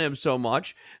SummerSlam so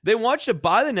much. They want you to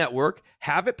buy the network,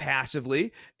 have it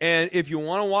passively, and if you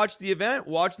want to watch the event,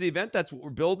 watch the event. That's what we're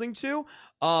building to.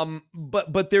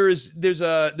 But there's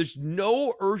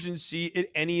no urgency at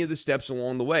any of the steps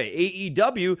along the way.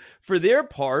 AEW, for their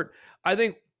part, I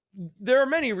think there are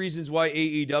many reasons why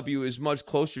AEW is much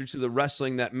closer to the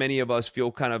wrestling that many of us feel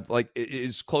kind of like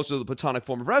is closer to the platonic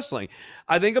form of wrestling.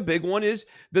 I think a big one is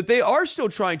that they are still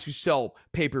trying to sell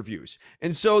pay-per-views.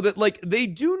 And so that, like, they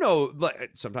do know, like,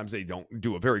 sometimes they don't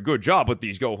do a very good job with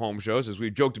these go-home shows, as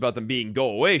we've joked about them being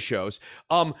go-away shows.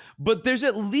 But there's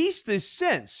at least this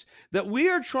sense that we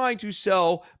are trying to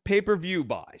sell pay-per-view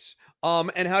buys.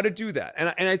 And how to do that.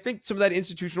 And I think some of that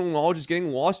institutional knowledge is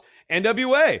getting lost.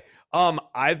 NWA.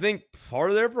 I think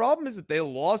part of their problem is that they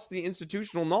lost the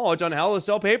institutional knowledge on how to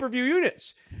sell pay-per-view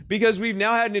units, because we've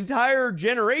now had an entire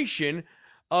generation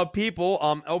of people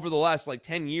over the last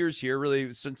 10 years here,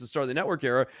 really since the start of the network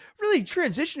era, really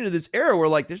transitioned to this era where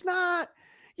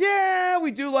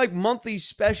we do monthly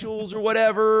specials or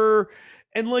whatever.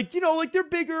 And they're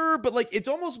bigger, but it's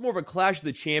almost more of a Clash of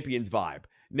the Champions vibe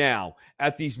now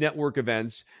at these network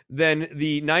events than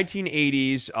the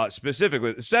 1980s,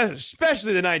 specifically,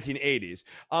 especially the 1980s,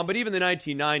 but even the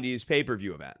 1990s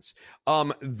pay-per-view events.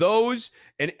 Those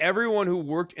and everyone who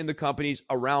worked in the companies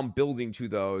around building to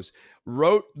those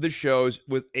wrote the shows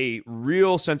with a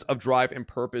real sense of drive and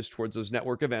purpose towards those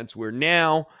network events, where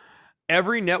now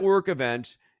every network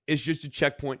event is just a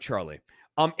checkpoint Charlie.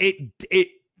 It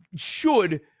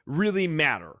should really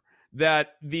matter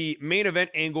that the main event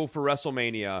angle for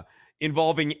WrestleMania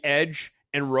involving Edge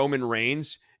and Roman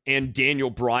Reigns and Daniel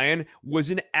Bryan was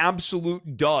an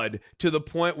absolute dud, to the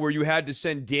point where you had to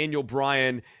send Daniel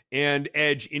Bryan and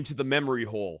Edge into the memory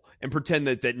hole and pretend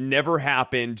that never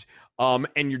happened. And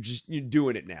you're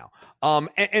doing it now.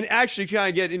 And actually kind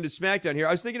of get into SmackDown here.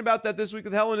 I was thinking about that this week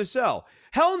with Hell in a Cell.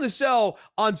 Hell in a Cell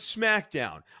on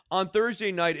SmackDown on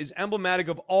Thursday night is emblematic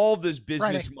of all of this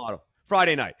business model.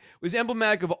 Friday night was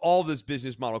emblematic of all of this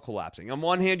business model collapsing. On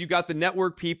one hand, you got the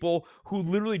network people who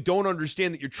literally don't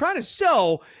understand that you're trying to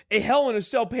sell a Hell in a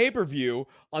Cell pay-per-view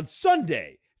on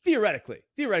Sunday. Theoretically,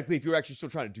 if you're actually still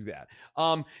trying to do that.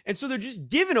 And so they're just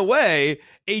giving away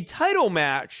a title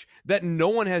match that no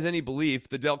one has any belief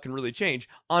the Delt can really change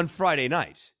on Friday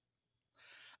night.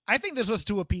 I think this was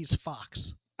to appease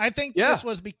Fox. I think this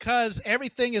was because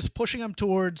everything is pushing them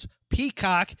towards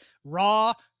Peacock.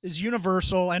 Raw is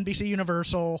Universal, NBC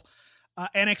Universal.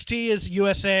 NXT is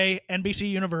USA,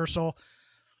 NBC Universal.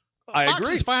 I Fox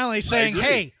agree. is finally saying,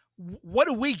 hey, what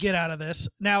do we get out of this?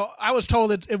 Now, I was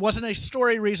told it wasn't a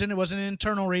story reason. It was an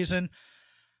internal reason.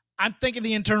 I'm thinking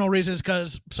the internal reason is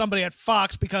because somebody at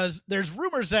Fox, because there's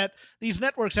rumors that these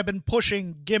networks have been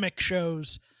pushing gimmick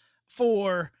shows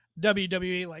for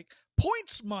WWE, like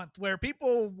Points Month, where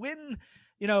people win,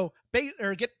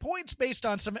 or get points based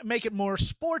on some, make it more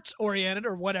sports oriented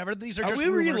or whatever. These are just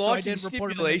rumors. Are we relaunching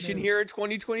stipulation here in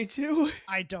 2022?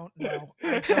 I don't know.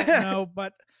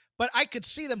 But I could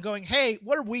see them going, hey,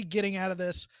 what are we getting out of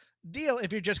this deal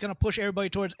if you're just going to push everybody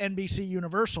towards NBC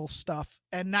Universal stuff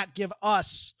and not give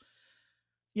us,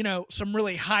 some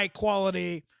really high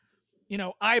quality,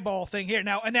 eyeball thing here.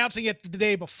 Now, announcing it the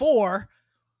day before.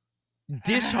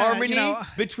 Disharmony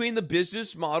between the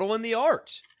business model and the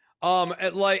art. I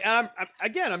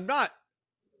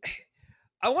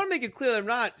want to make it clear that I'm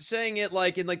not saying it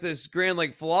like in like this grand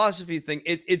like philosophy thing.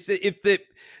 It's if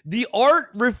the art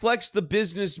reflects the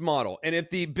business model, and if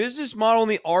the business model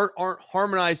and the art aren't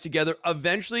harmonized together,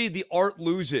 eventually the art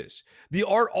loses. The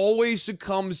art always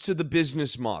succumbs to the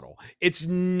business model. It's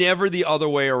never the other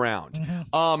way around.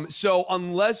 Mm-hmm. So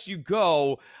unless you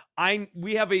go,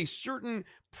 we have a certain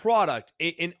product,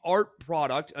 an art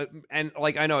product, and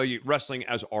like I know wrestling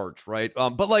as art, right?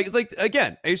 But like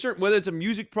again, a certain, whether it's a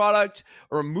music product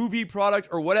or a movie product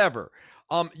or whatever,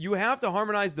 you have to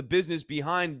harmonize the business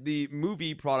behind the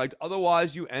movie product.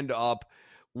 Otherwise, you end up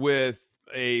with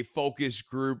a focus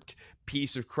grouped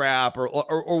piece of crap,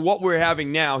 or what we're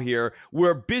having now here,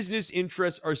 where business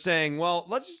interests are saying, well,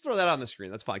 let's just throw that on the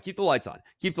screen. That's fine. Keep the lights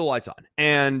on.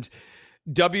 And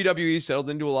WWE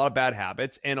settled into a lot of bad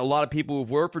habits, and a lot of people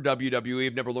who've worked for WWE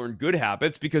have never learned good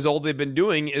habits because all they've been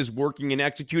doing is working and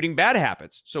executing bad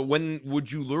habits. So when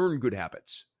would you learn good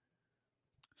habits?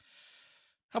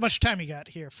 How much time you got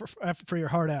here for your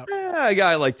heart out? I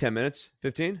got like 10 minutes,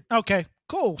 15. Okay,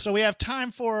 cool. So we have time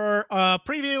for a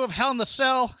preview of Hell in the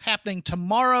Cell happening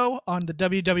tomorrow on the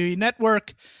WWE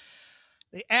Network.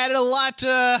 They added a lot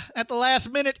at the last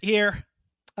minute here.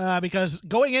 Because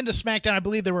going into SmackDown, I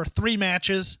believe there were 3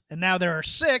 matches, and now there are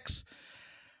 6.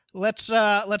 Let's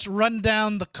run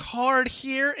down the card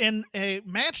here in a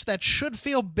match that should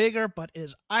feel bigger, but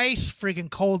is ice freaking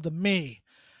cold to me.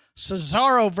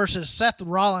 Cesaro versus Seth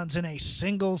Rollins in a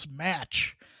singles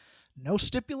match. No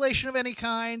stipulation of any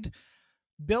kind.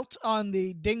 Built on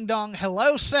the Ding Dong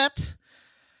Hello set.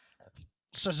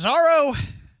 Cesaro,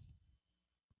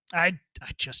 I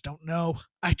just don't know.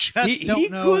 I just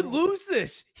don't know. He could lose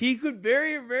this. He could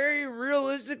very, very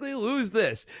realistically lose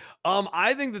this.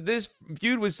 I think that this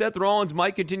feud with Seth Rollins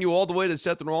might continue all the way to to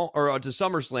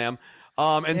SummerSlam.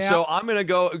 So I'm gonna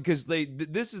go because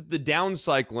this is the down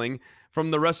cycling from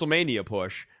the WrestleMania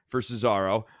push for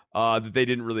Cesaro that they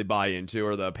didn't really buy into,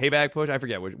 or the payback push. I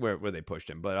forget where they pushed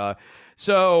him, but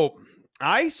so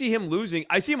I see him losing.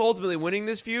 I see him ultimately winning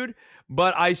this feud,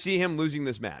 but I see him losing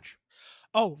this match.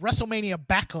 Oh, WrestleMania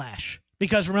Backlash.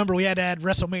 Because remember, we had to add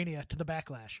WrestleMania to the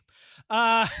Backlash.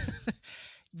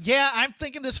 Yeah, I'm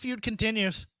thinking this feud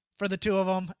continues for the two of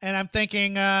them. And I'm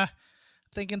thinking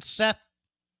Seth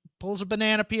pulls a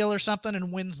banana peel or something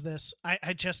and wins this.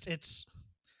 It's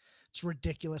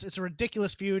ridiculous. It's a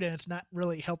ridiculous feud, and it's not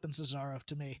really helping Cesaro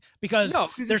to me. Because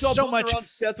there's so much around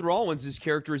Seth Rollins'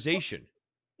 characterization.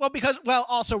 Well,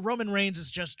 also Roman Reigns is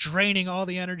just draining all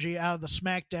the energy out of the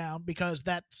SmackDown because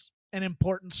that's an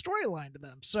important storyline to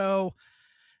them. So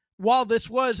while this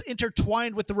was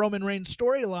intertwined with the Roman Reigns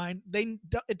storyline,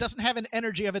 it doesn't have an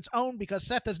energy of its own because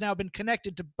Seth has now been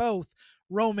connected to both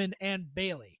Roman and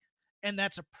Bayley. And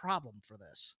that's a problem for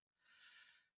this.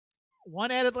 One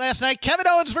added last night, Kevin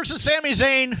Owens versus Sami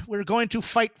Zayn. We're going to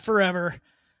fight forever.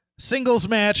 Singles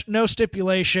match, no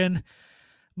stipulation.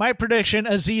 My prediction,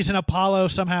 Aziz and Apollo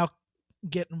somehow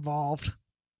get involved.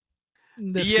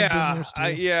 I'm going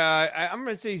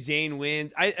to say Zayn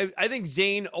wins. I think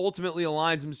Zayn ultimately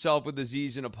aligns himself with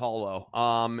Aziz and Apollo.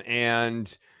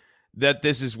 And that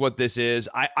this is what this is.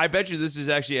 I bet you this is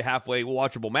actually a halfway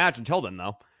watchable match until then,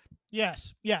 though.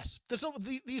 Yes.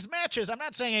 These matches, I'm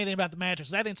not saying anything about the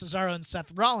matches. I think Cesaro and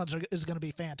Seth Rollins is going to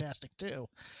be fantastic too.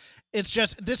 It's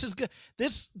just, this is good.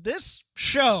 This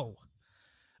show,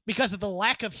 because of the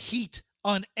lack of heat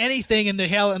on anything in the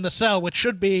Hell in the Cell, which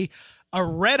should be a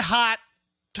red hot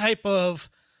type of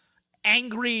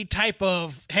angry type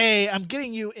of, hey, I'm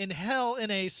getting you in hell in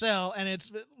a cell, and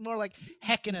it's more like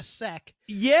heck in a sec.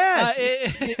 Yes,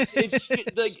 it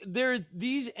should, like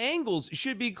these angles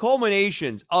should be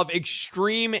culminations of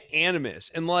extreme animus,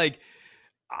 and like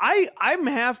I'm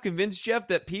half convinced, Jeff,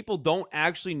 that people don't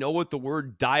actually know what the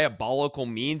word diabolical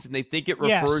means, and they think it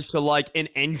refers to like an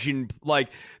engine, like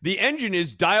the engine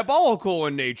is diabolical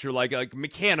in nature, like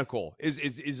mechanical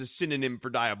is a synonym for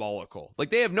diabolical.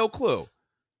 Like they have no clue.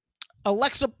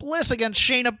 Alexa Bliss against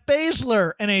Shayna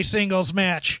Baszler in a singles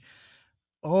match.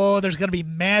 Oh, there's going to be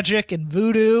magic and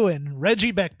voodoo and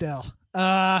Reggie Bechdel.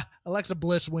 Alexa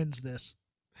Bliss wins this.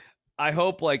 I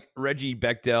hope like Reggie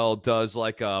Bechdel does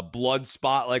like a blood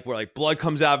spot, like where like blood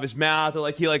comes out of his mouth, or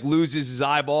like he like loses his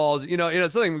eyeballs. You know,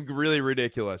 something really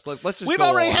ridiculous. Let's just. We've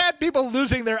already had people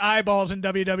losing their eyeballs in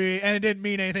WWE, and it didn't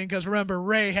mean anything because remember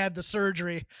Ray had the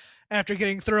surgery after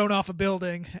getting thrown off a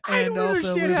building and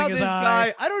also losing his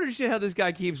eye. I don't understand how this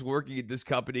guy keeps working at this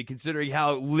company, considering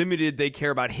how limited they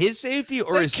care about his safety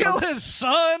or his kill his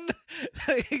son.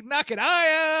 They knock an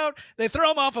eye out. They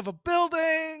throw him off of a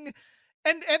building,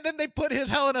 and then they put his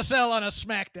Hell in a Cell on a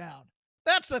SmackDown.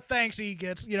 That's the thanks he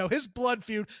gets. You know, his blood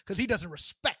feud because he doesn't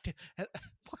respect it.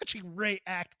 Watching Ray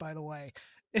act, by the way.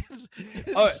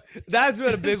 That's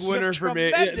been a big winner for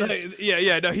me.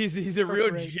 No, he's a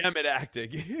real gem at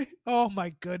acting. Oh my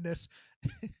goodness.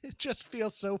 It just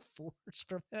feels so forced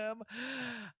from him.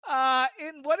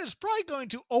 In what is probably going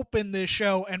to open this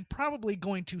show and probably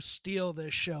going to steal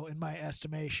this show in my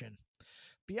estimation,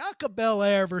 Bianca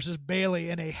Belair versus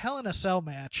Bayley in a Hell in a Cell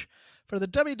match for the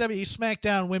WWE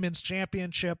SmackDown Women's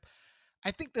Championship.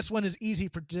 I think this one is easy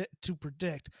to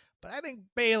predict, but I think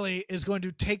Bayley is going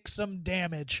to take some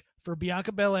damage for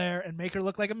Bianca Belair and make her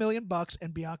look like $1 million,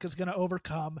 and Bianca's going to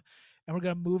overcome, and we're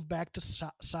going to move back to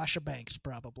Sasha Banks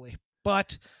probably.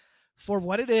 But for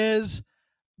what it is,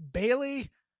 Bayley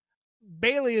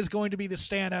is going to be the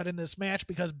standout in this match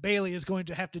because Bayley is going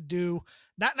to have to do,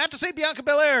 not to say Bianca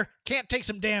Belair can't take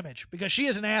some damage, because she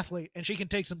is an athlete and she can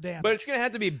take some damage. But it's going to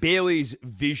have to be Bayley's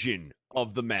vision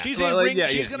of the match. She's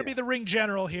going to be the ring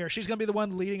general here. She's going to be the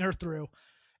one leading her through.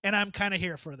 And I'm kind of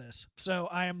here for this. So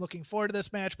I am looking forward to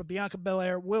this match, but Bianca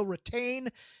Belair will retain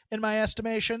in my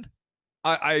estimation.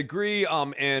 I agree.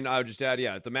 And I'll just add,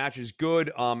 the match is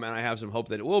good. And I have some hope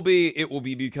that it will be. It will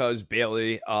be because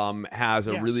Bayley has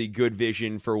a really good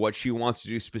vision for what she wants to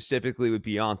do specifically with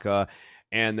Bianca,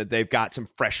 and that they've got some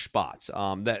fresh spots.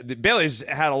 That Bayley's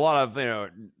had a lot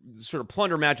of sort of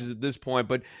plunder matches at this point,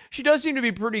 but she does seem to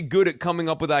be pretty good at coming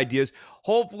up with ideas.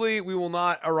 Hopefully, we will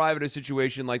not arrive at a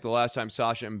situation like the last time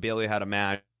Sasha and Bayley had a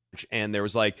match, and there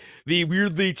was like the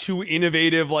weirdly too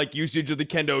innovative like usage of the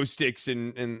kendo sticks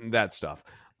and that stuff.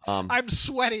 I'm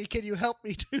sweaty. Can you help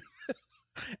me do that?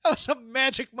 That was a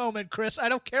magic moment, Chris. I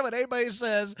don't care what anybody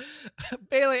says.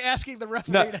 Bayley asking the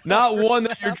referee. Not one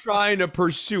that you're trying to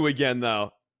pursue again,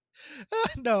 though.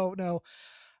 No.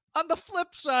 On the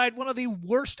flip side, one of the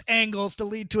worst angles to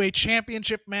lead to a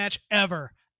championship match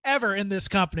ever in this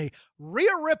company.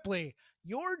 Rhea Ripley,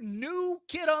 your new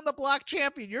kid on the block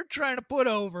champion, you're trying to put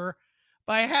over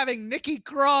by having Nikki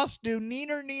Cross do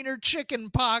neener chicken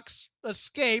pox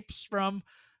escapes from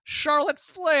Charlotte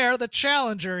Flair, the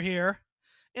challenger here,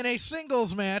 in a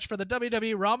singles match for the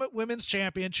WWE Raw Women's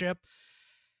Championship.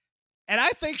 And I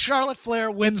think Charlotte Flair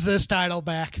wins this title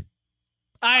back.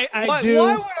 I do.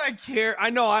 Why would I care? I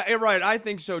know. Right. I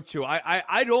think so too.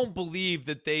 I don't believe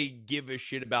that they give a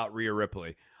shit about Rhea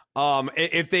Ripley.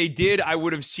 If they did, I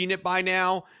would have seen it by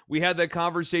now. We had that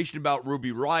conversation about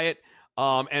Ruby Riott.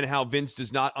 And how Vince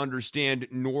does not understand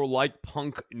nor like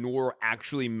punk nor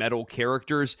actually metal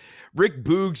characters. Rick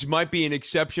Boogs might be an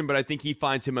exception, but I think he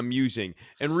finds him amusing.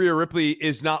 And Rhea Ripley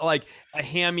is not like a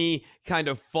hammy kind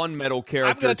of fun metal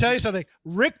character. I'm going to tell you something.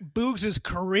 Rick Boogs'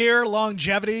 career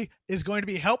longevity is going to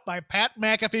be helped by Pat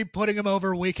McAfee putting him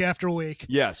over week after week.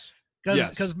 Yes.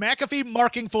 Because McAfee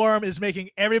marking for him is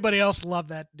making everybody else love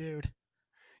that dude.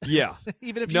 Yeah.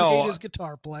 Even if you hate his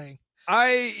guitar playing.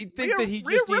 I think that he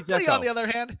Rhea just Ripley, needs on the other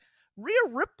hand, Rhea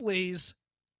Ripley's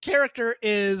character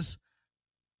is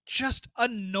just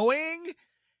annoying.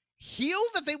 Heel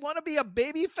that they want to be a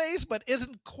babyface, but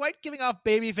isn't quite giving off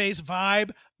babyface vibe.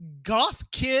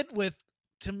 Goth kid with,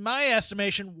 to my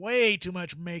estimation, way too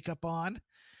much makeup on,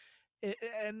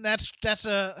 and that's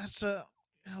a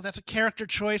that's a character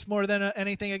choice more than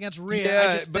anything against Rhea.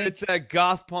 Yeah, but it's that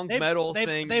goth punk metal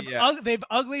thing. They've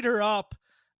uglied her up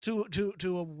to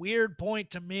a weird point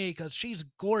to me because she's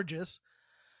gorgeous.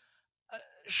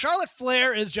 Charlotte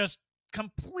Flair is just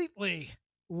completely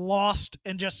lost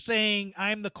and just saying,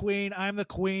 I'm the queen,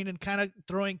 and kind of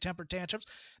throwing temper tantrums.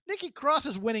 Nikki Cross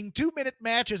is winning 2-minute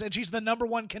matches, and she's the number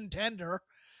one contender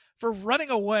for running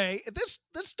away. This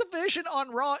division on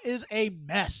Raw is a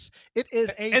mess. It is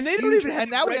a and they huge, don't even have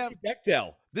and now Reggie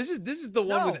Bechtel. This is the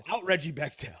one without Reggie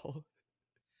Bechtel.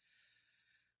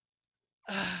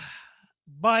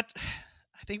 But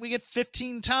I think we get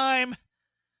 15-time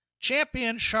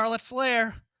champion Charlotte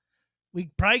Flair. We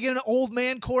probably get an old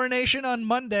man coronation on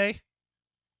Monday.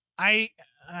 Or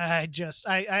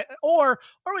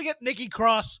we get Nikki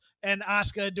Cross and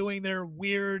Asuka doing their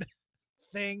weird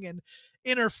thing and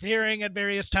interfering at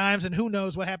various times, and who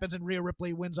knows what happens and Rhea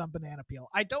Ripley wins on Banana Peel.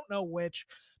 I don't know which,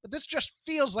 but this just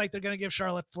feels like they're going to give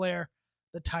Charlotte Flair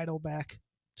the title back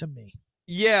to me.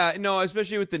 Yeah, no,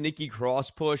 especially with the Nikki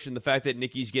Cross push and the fact that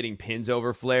Nikki's getting pins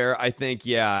over Flair. I think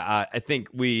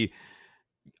we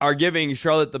are giving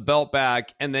Charlotte the belt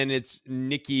back, and then it's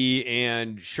Nikki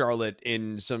and Charlotte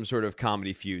in some sort of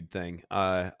comedy feud thing.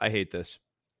 I hate this.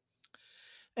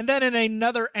 And then in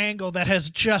another angle that has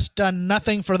just done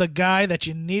nothing for the guy that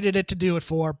you needed it to do it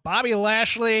for, Bobby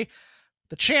Lashley,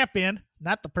 the champion,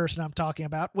 not the person I'm talking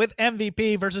about, with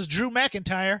MVP versus Drew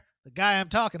McIntyre, the guy I'm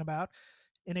talking about,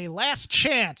 in a last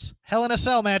chance Hell in a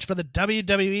Cell match for the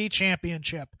WWE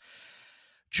Championship.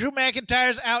 Drew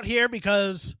McIntyre's out here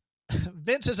because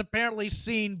Vince has apparently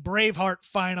seen Braveheart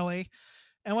finally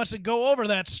and wants to go over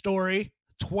that story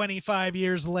 25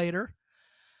 years later.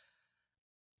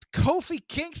 Kofi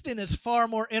Kingston is far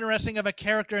more interesting of a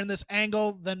character in this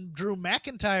angle than Drew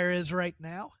McIntyre is right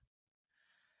now.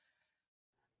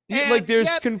 And there's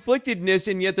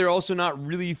conflictedness, and yet they're also not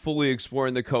really fully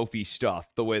exploring the Kofi stuff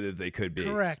the way that they could be.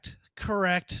 Correct.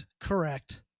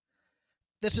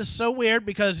 This is so weird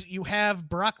because you have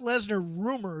Brock Lesnar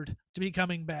rumored to be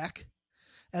coming back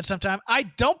at some time. I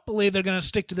don't believe they're going to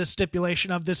stick to this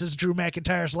stipulation of this is Drew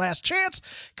McIntyre's last chance,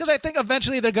 because I think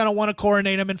eventually they're going to want to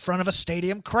coronate him in front of a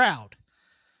stadium crowd.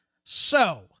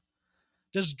 So,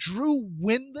 does Drew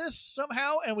win this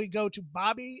somehow and we go to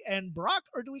Bobby and Brock,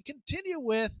 or do we continue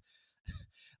with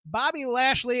Bobby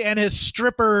Lashley and his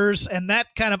strippers and that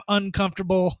kind of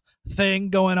uncomfortable thing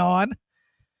going on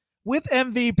with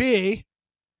MVP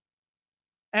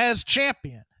as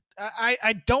champion?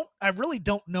 I really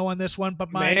don't know on this one, but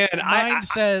my mind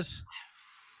says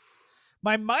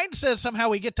somehow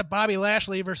we get to Bobby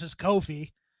Lashley versus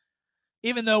Kofi,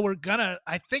 even though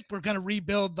I think we're gonna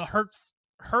rebuild the hurt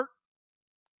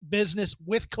business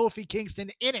with Kofi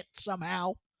Kingston in it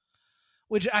somehow,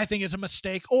 which I think is a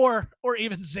mistake, or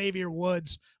even Xavier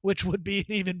Woods, which would be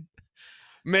even.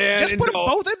 Man, just put them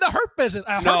both in the hurt business.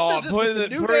 Business with the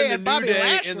New Day and Bobby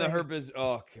Lashley in the hurt business.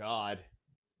 Oh God.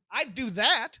 I'd do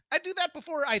that. I'd do that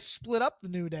before I split up the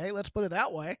New Day. Let's put it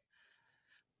that way.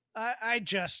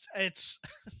 It's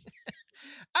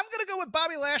I'm going to go with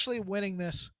Bobby Lashley winning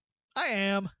this. I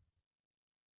am.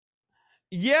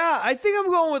 Yeah, I think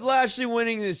I'm going with Lashley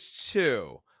winning this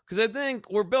too, because I think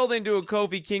we're building to a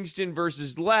Kofi Kingston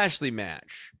versus Lashley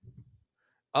match.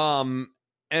 And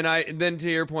then to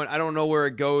your point, I don't know where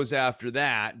it goes after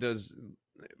that.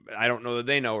 I don't know that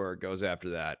they know where it goes after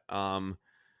that.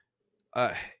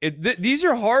 These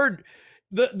are hard.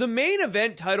 The main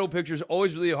event title picture is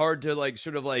always really hard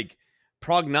to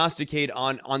prognosticate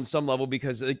on some level,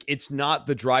 because it's not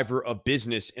the driver of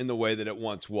business in the way that it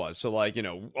once was. So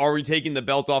are we taking the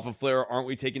belt off of Flair? Aren't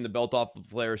we taking the belt off of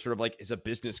Flair? Sort of is a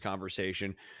business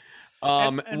conversation.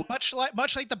 And much like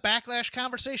the Backlash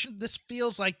conversation, this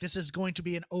feels like this is going to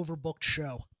be an overbooked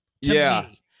show. To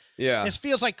me. Yeah. This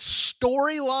feels like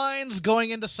storylines going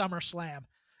into SummerSlam.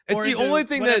 It's the only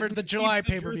thing that the July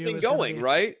pay-per-view thing is going,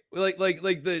 right?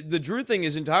 The Drew thing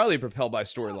is entirely propelled by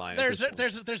storyline.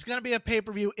 There's going to be a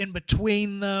pay-per-view in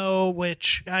between though,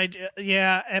 which and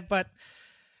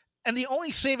the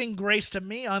only saving grace to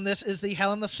me on this is the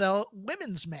Hell in the Cell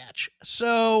women's match.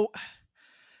 So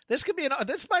this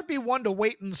might be one to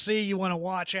wait and see. You want to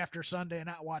watch after Sunday and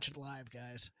not watch it live,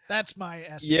 guys. That's my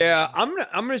estimation. Yeah, I'm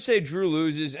gonna say Drew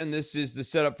loses, and this is the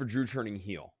setup for Drew turning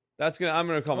heel. I'm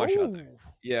gonna call my shot there.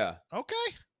 Yeah. Okay.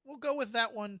 We'll go with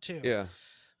that one too. Yeah.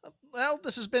 Well,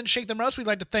 this has been Shake Them Ropes. We'd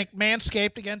like to thank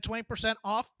Manscaped. Again, 20%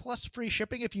 off plus free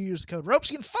shipping if you use the code ROPES.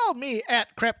 You can follow me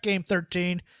at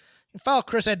CrapGame13. You can follow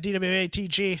Chris at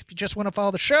DWATG. If you just want to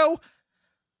follow the show,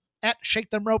 at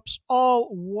Shake Them Ropes, all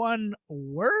one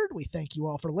word. We thank you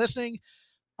all for listening.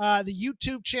 The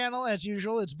YouTube channel, as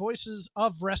usual, it's Voices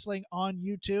of Wrestling on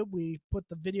YouTube. We put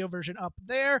the video version up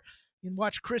there. You can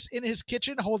watch Chris in his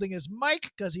kitchen holding his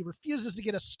mic because he refuses to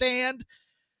get a stand.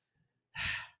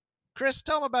 Chris,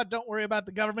 tell him about Don't Worry About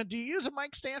the Government. Do you use a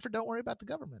mic stand for Don't Worry About the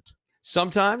Government?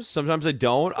 Sometimes I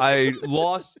don't. I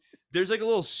lost. There's like a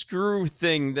little screw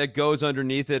thing that goes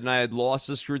underneath it, and I had lost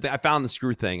the screw thing. I found the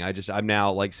screw thing. I'm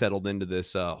now like settled into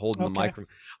this holding the microphone.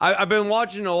 I've been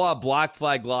watching a lot of Black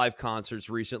Flag Live concerts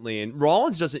recently, and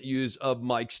Rollins doesn't use a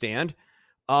mic stand.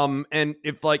 And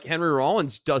if like Henry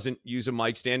Rollins doesn't use a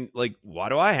mic stand, like why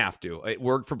do I have to? It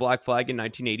worked for Black Flag in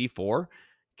 1984. It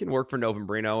can work for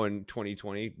Novembrino in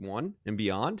 2021 and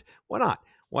beyond. Why not?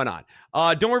 Why not?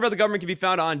 Don't Worry About the Government can be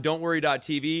found on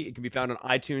don'tworry.tv. It can be found on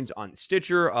iTunes, on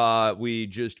Stitcher. We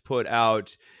just put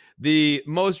out the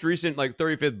most recent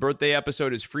 35th birthday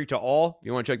episode is free to all. If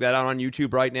you want to check that out on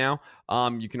YouTube right now.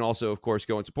 You can also, of course,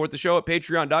 go and support the show at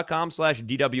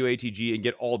patreon.com/DWATG and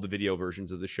get all the video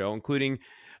versions of the show, including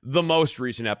the most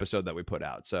recent episode that we put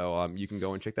out. So you can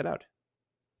go and check that out.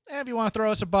 And if you want to throw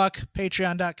us a buck,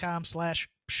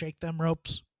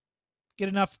 patreon.com/shakethemropes. Get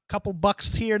enough couple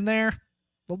bucks here and there.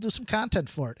 We'll do some content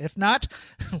for it. If not,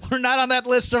 we're not on that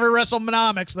list of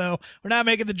WrestleMonomics, though. We're not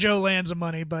making the Joe Lanza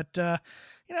money, but,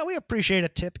 we appreciate a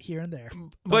tip here and there.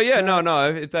 But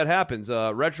no, if that happens,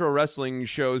 retro wrestling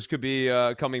shows could be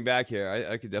coming back here.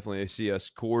 I could definitely see us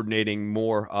coordinating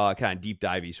more kind of deep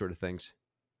divey sort of things.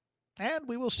 And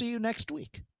we will see you next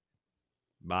week.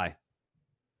 Bye.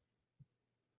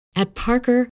 At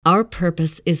Parker, our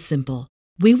purpose is simple.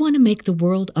 We want to make the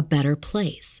world a better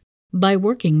place. By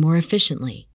working more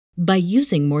efficiently, by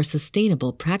using more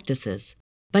sustainable practices,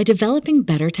 by developing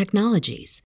better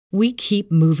technologies, we keep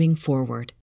moving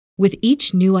forward. With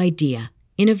each new idea,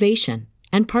 innovation,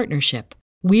 and partnership,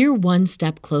 we're one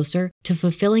step closer to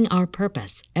fulfilling our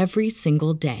purpose every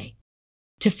single day.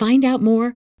 To find out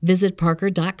more, visit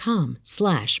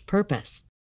parker.com/purpose.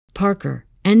 Parker,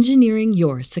 engineering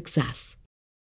your success.